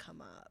going to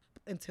come up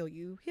until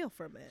you heal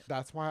from it.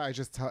 That's why I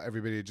just tell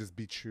everybody to just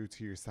be true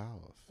to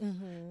yourself.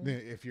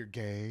 If you're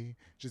gay,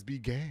 just be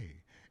gay.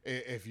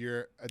 If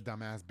you're a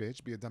dumbass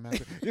bitch, be a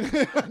dumbass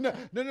bitch.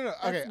 No.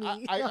 Okay,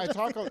 I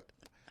talk.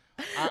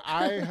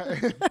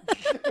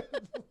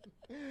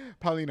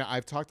 Paulina,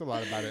 I've talked a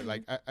lot about it.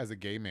 Like, as a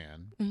gay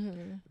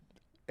man,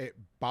 it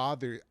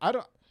bothers.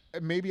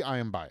 Maybe I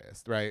am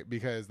biased, right?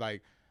 Because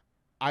like,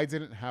 I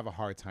didn't have a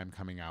hard time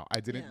coming out.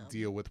 I didn't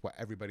deal with what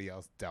everybody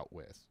else dealt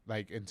with.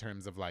 Like, in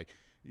terms of like,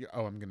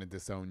 I'm going to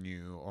disown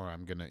you, or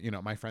I'm going to, you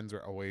know, my friends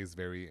were always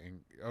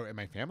or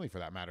my family for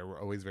that matter, were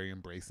always very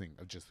embracing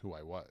of just who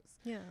I was.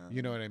 Yeah.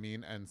 You know what I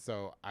mean? And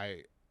so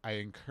I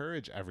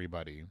encourage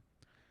everybody.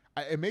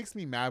 It makes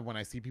me mad when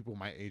I see people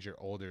my age or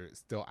older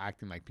still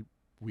acting like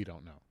we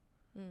don't know.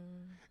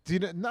 Do you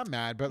know, not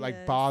mad, but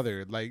like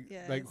bothered, like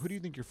who do you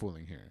think you're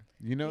fooling here?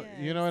 You know,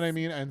 you know what I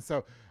mean? And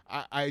so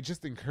I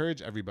just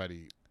encourage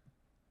everybody.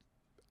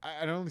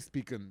 I don't only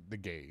speak on the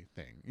gay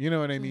thing, you know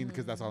what I mean?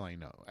 Because that's all I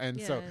know.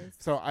 And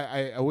so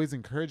I always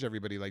encourage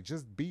everybody, like,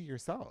 just be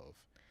yourself.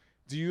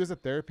 Do you as a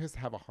therapist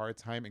have a hard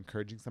time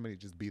encouraging somebody to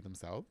just be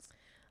themselves?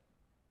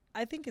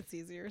 I think it's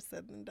easier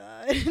said than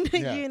done,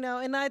 you know?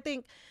 And I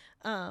think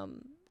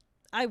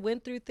I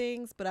went through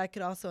things, but I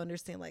could also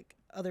understand like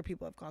other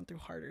people have gone through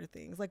harder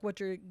things. Like what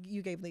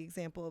you gave the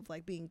example of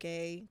like being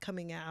gay,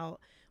 coming out.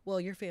 Well,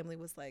 your family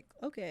was like,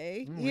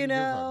 okay, you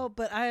know,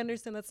 but I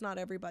understand that's not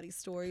everybody's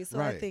story. So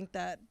I think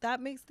that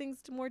makes things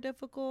more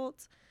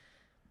difficult.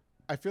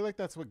 I feel like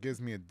that's what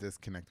gives me a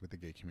disconnect with the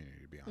gay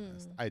community, to be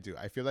honest. I do.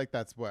 I feel like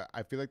that's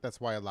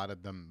why a lot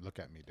of them look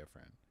at me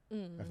different,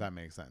 if that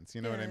makes sense.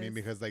 You know what I mean?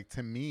 Because like,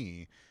 to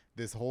me,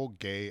 this whole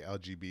gay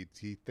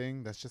LGBT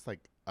thing, that's just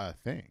like a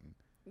thing.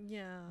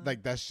 Yeah.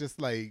 Like, that's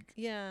just like,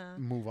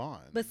 move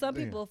on. But some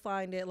people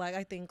find it like,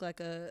 I think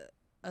like a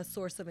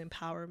source of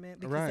empowerment,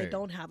 because they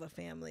don't have a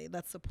family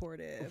that's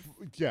supportive.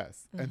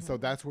 Yes. And so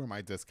that's where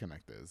my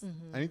disconnect is.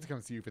 I need to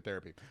come see you for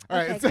therapy. All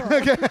okay, right. So,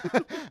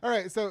 cool. All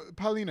right. So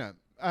Paulina,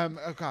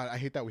 oh God, I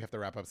hate that we have to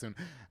wrap up soon.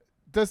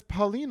 Does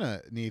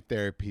Paulina need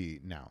therapy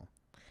now?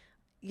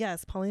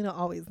 Yes, Paulina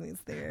always needs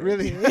therapy.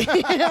 Really?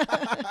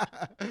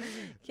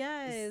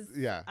 Yes.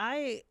 Yeah.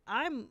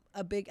 I'm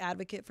a big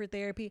advocate for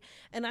therapy.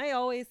 And I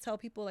always tell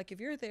people, like, if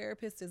your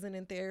therapist isn't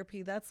in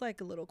therapy, that's like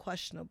a little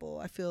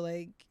questionable. I feel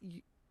like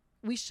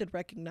we should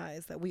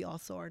recognize that we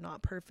also are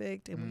not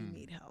perfect and we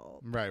need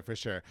help. Right, for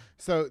sure.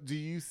 So do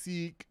you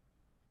seek,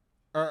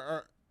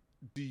 or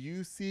do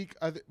you seek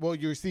other, well,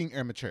 you're seeing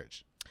Irma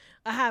Church.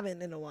 I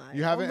haven't in a while.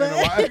 You haven't in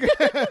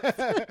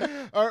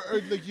a while?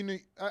 or like, you know,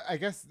 I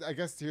guess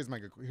here's a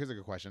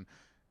good question.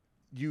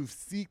 You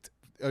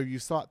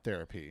sought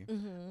therapy.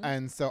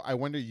 And so I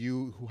wonder,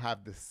 you who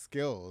have the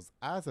skills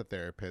as a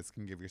therapist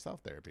can give yourself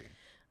therapy.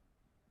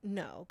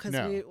 No, because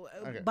No. we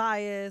Okay.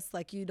 bias,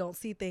 like you don't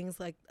see things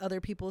like other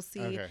people see.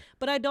 Okay.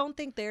 But I don't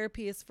think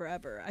therapy is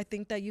forever. I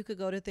think that you could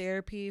go to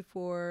therapy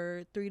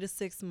for 3 to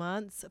 6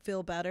 months,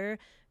 feel better,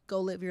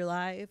 go live your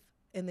life,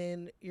 and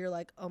then you're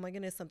like, oh my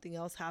goodness, something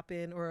else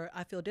happened, or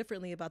I feel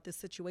differently about this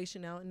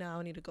situation now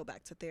I need to go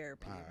back to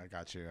therapy. I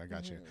got you.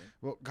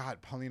 Well,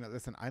 God, Paulina,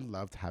 listen, I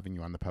loved having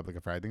you on the Public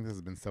Affair. I think this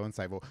has been so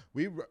insightful.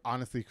 We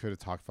honestly could have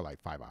talked for like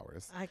 5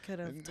 hours. I could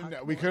have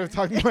talked We more. could have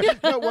talked more.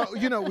 No, well,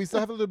 we still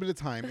have a little bit of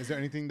time. Is there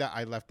anything that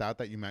I left out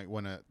that you might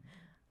want to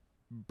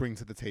bring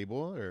to the table?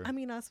 Or I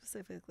mean, not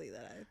specifically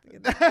that I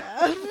think but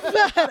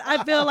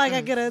I feel like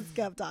I could have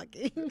kept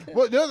talking.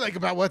 well, no, like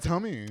about what? Tell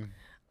me.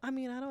 I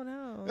mean, I don't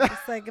know.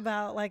 Just like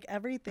about like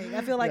everything.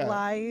 I feel like Yeah.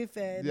 life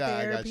and I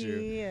got therapy.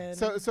 you. And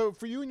So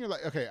for you and your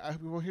life, okay.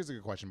 Well, here's a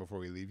good question before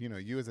we leave.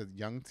 You as a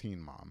young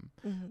teen mom,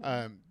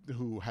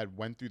 who had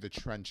went through the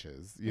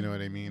trenches. You know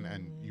what I mean,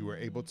 and you were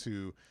able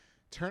to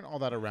turn all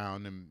that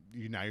around, and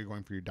now you're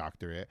going for your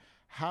doctorate.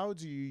 How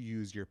do you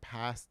use your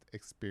past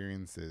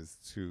experiences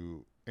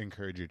to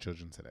encourage your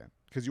children today?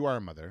 Because you are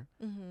a mother.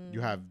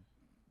 You have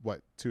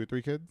what, 2 or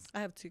 3 kids?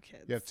 I have 2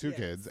 kids. You have 2 Yes,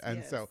 kids. And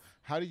yes. so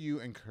how do you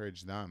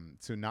encourage them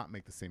to not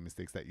make the same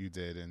mistakes that you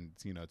did and,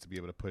 to be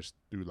able to push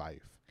through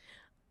life?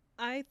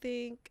 I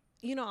think,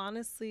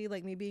 honestly,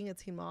 like me being a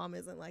teen mom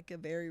isn't like a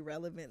very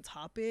relevant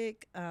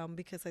topic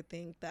because I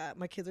think that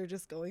my kids are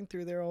just going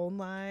through their own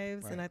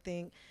lives. Right. And I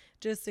think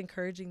just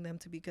encouraging them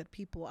to be good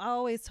people. I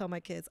always tell my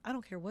kids, I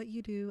don't care what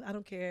you do. I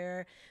don't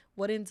care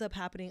what ends up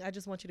happening. I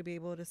just want you to be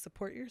able to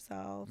support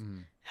yourself,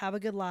 have a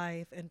good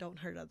life, and don't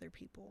hurt other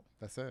people.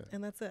 That's it.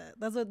 And that's it.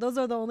 Those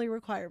are the only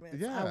requirements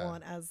I Yeah.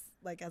 want as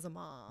a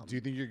mom. Do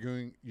you think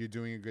you're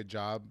doing a good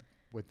job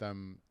with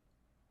them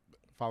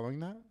following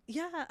that?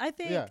 Yeah, I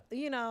think,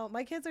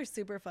 my kids are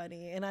super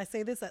funny. And I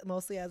say this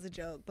mostly as a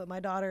joke, but my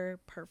daughter,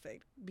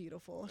 perfect,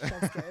 beautiful,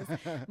 chef's kiss.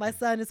 My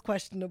son is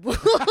questionable.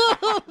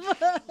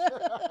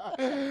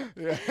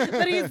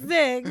 But he's 6,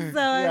 so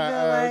I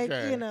feel like,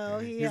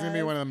 okay. he's He's going to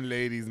be one of them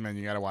ladies, man,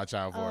 you got to watch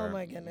out for. Oh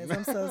my goodness,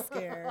 I'm so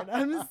scared.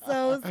 I'm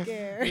so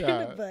scared.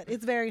 Yeah. But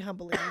it's very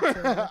humbling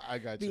to I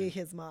got be you.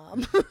 his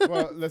mom.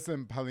 Well,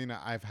 listen,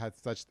 Paulina, I've had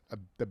such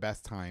the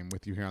best time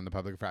with you here on the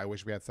Public Affair. I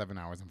wish we had 7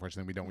 hours.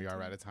 Unfortunately, we don't. We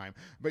are out of time.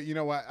 But you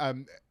know what?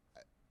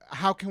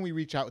 How can we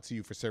reach out to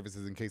you for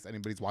services in case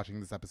anybody's watching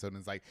this episode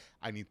and is like,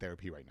 I need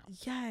therapy right now?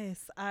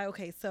 Yes.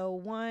 Okay. So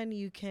one,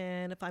 you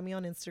can find me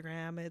on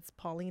Instagram. It's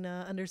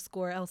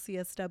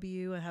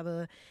Paulina_LCSW. I have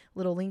a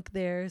little link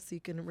there so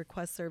you can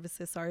request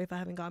services. Sorry if I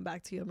haven't gone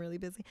back to you. I'm really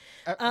busy.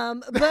 But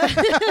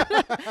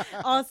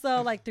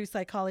also like through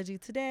Psychology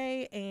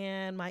Today,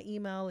 and my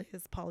email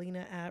is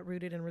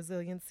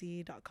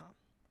paulina@rootedinresiliency.com.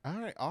 All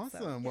right,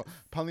 awesome. So, Well,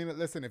 Paulina,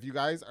 listen, if you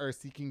guys are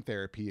seeking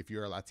therapy, if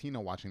you're a Latino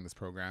watching this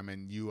program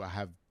and you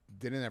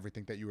didn't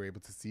everything that you were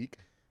able to seek,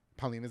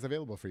 Paulina is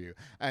available for you.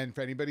 And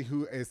for anybody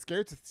who is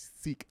scared to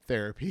seek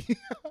therapy,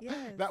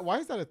 Yes. why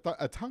is that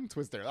a tongue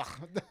twister?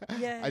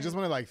 Yeah. I just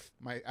want to like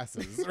my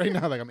S's right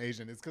now, like I'm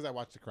Asian. It's because I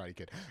watched The Karate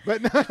Kid.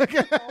 But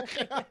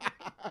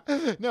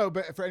no,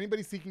 but for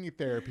anybody seeking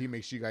therapy,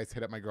 make sure you guys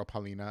hit up my girl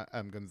Paulina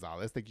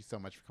Gonzales. Thank you so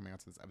much for coming out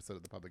to this episode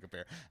of The Public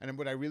Affair. And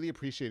what I really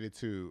appreciated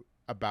too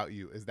about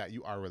you is that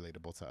you are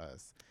relatable to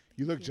us.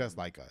 You look just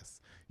like us.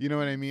 You know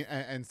what I mean?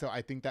 And so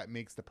I think that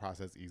makes the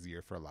process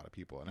easier for a lot of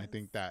people. And I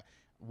think that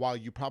while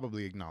you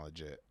probably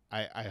acknowledge it,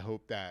 I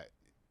hope that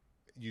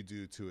you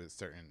do to a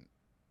certain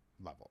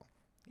level.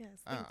 Yes.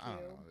 Thank you.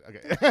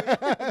 Okay.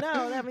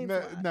 No, that means a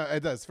lot. No,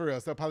 it does, for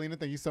real. So, Paulina,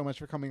 thank you so much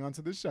for coming on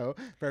to the show.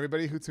 For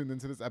everybody who tuned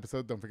into this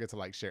episode, don't forget to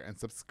like, share, and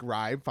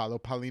subscribe. Follow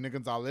Paulina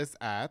Gonzales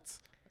on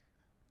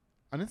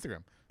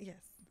Instagram. Yes.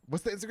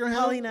 What's the Instagram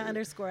handle?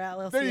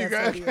 Paulina_LCSW. There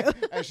you go.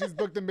 And she's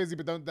booked and busy,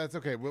 but that's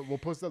okay. We'll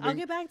post the link. I'll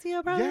get back to you,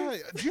 I promise. Yeah.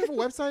 Do you have a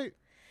website?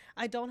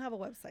 I don't have a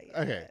website yet.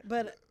 Okay.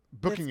 But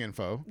Booking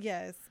info.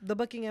 yes, the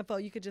booking info,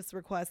 you could just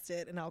request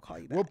it and I'll call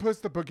you back. We'll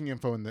post the booking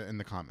info in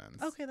the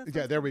comments. Okay, that's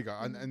yeah. awesome. There we go.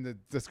 In the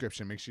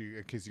description, make sure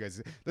in case you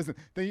guys listen.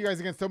 Thank you guys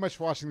again so much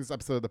for watching this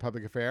episode of The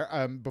Public Affair.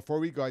 Before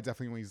we go, I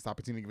definitely want to use this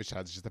opportunity to give a shout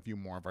out to just a few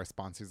more of our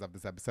sponsors of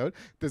this episode.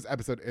 This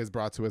episode is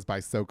brought to us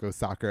by Soko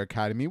Soccer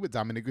Academy with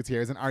Dominic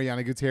Gutierrez and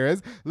Ariana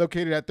Gutierrez,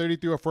 located at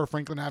 3304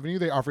 Franklin Avenue.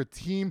 They offer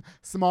team,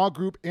 small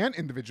group, and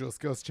individual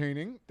skills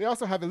training. They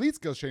also have elite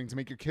skills training to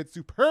make your kids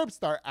superb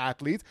star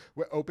athletes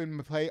with open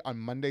play on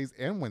Mondays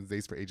and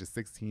Wednesdays for ages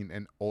 16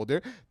 and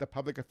older. The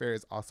Public Affair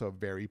is also a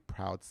very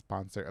proud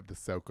sponsor of the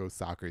Soko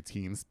soccer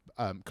teams,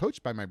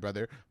 coached by my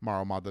brother,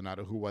 Mauro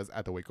Maldonado, who was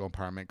at the Waco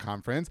Empowerment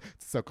Conference.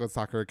 Soko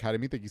Soccer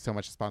Academy, thank you so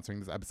much for sponsoring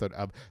this episode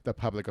of The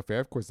Public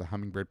Affair. Of course, the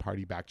Hummingbird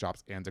Party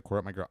backdrops and decor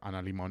at my girl,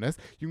 Ana Limones.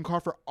 You can call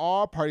for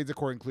all party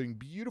decor, including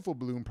beautiful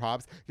balloon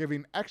props,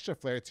 giving extra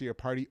flair to your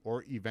party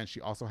or event.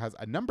 She also has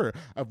a number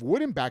of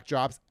wooden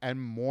backdrops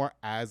and more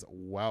as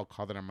well.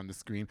 Call the number on the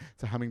screen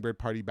to Hummingbird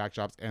Party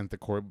backdrops and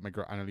decor with my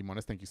girl, Ana Ana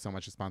Limones, thank you so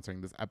much for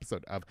sponsoring this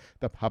episode of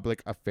The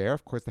Public Affair.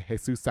 Of course, the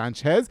Jesus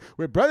Sanchez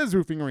with Brothers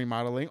Roofing and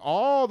Remodeling,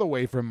 all the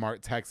way from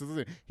Mart, Texas.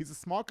 He's a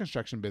small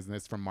construction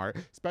business from Mart,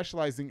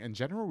 specializing in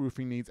general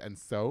roofing needs and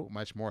so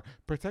much more.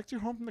 Protect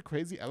your home from the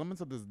crazy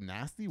elements of this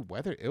nasty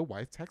weather. Ew,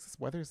 why Texas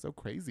weather is so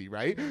crazy,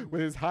 right?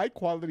 With his high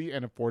quality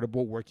and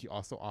affordable work, he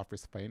also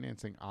offers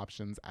financing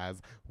options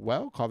as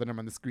well. Call the number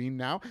on the screen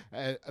now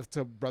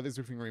to Brothers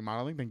Roofing and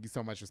Remodeling. Thank you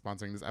so much for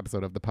sponsoring this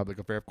episode of The Public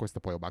Affair. Of course, the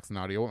Pollo Box and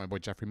Audio with my boy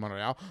Jeffrey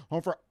Monreal,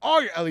 home for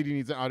all your LED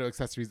needs and audio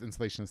accessories,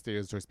 installation of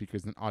stereos, door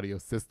speakers, and audio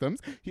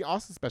systems. He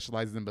also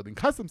specializes in building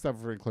custom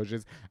subwoofer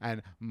enclosures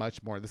and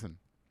much more. Listen,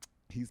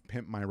 he's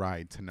pimped my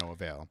ride to no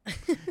avail.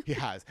 He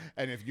has.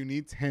 And if you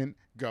need tint,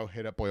 go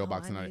hit up Pollo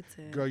Box and Audio.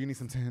 Girl, you need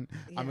some tint?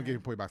 Yeah. I'm going to give you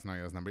Pollo Box and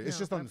Audio's number. It's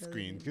just on the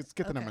screen. Just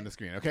get the number on the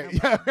screen, okay?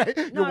 Yeah, right?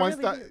 Your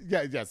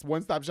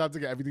one-stop shop to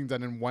get everything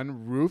done in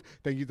one roof.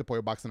 Thank you to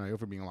Pollo Box and Audio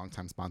for being a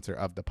longtime sponsor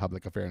of The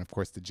Public Affair. And, of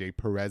course, to Jay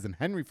Perez and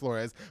Henry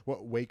Flores,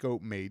 what Waco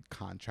Made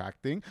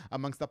Contracting.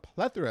 Amongst a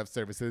plethora of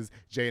services,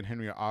 Jay and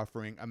Henry are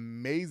offering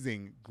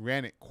amazing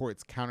granite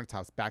quartz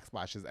countertops,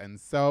 backsplashes, and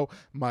so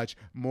much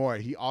more.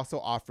 He also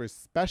offers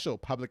special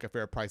Public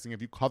Affair pricing.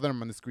 If you call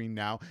them on the screen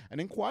now and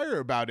inquire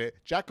about it,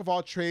 jack of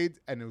all trades,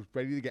 and it was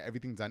ready to get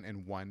everything done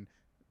in one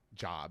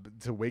job.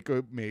 To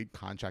Waco Made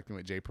Contracting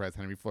with Jay Perez,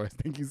 Henry Flores,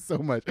 thank you so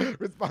much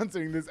for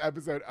sponsoring this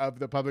episode of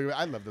The Public.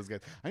 I love those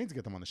guys. I need to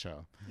get them on the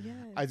show. Yes.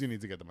 I do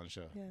need to get them on the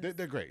show. Yes.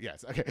 They're great.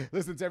 Yes. Okay.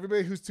 Listen, to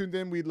everybody who's tuned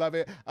in, we love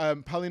it.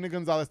 Paulina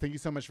Gonzales, thank you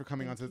so much for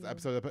coming onto this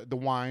episode of The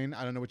Wine.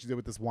 I don't know what you did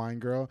with this wine,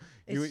 girl.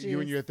 You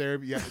and your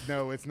therapy. Yeah,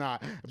 no, it's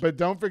not. But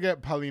don't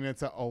forget, Paulina,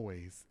 to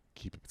always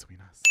keep it between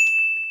us.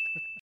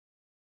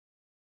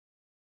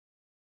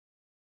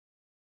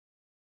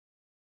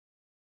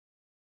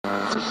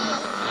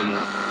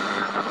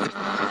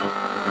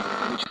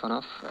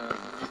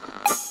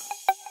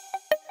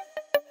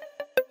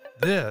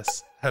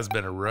 This has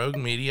been a Rogue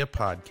Media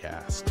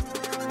podcast.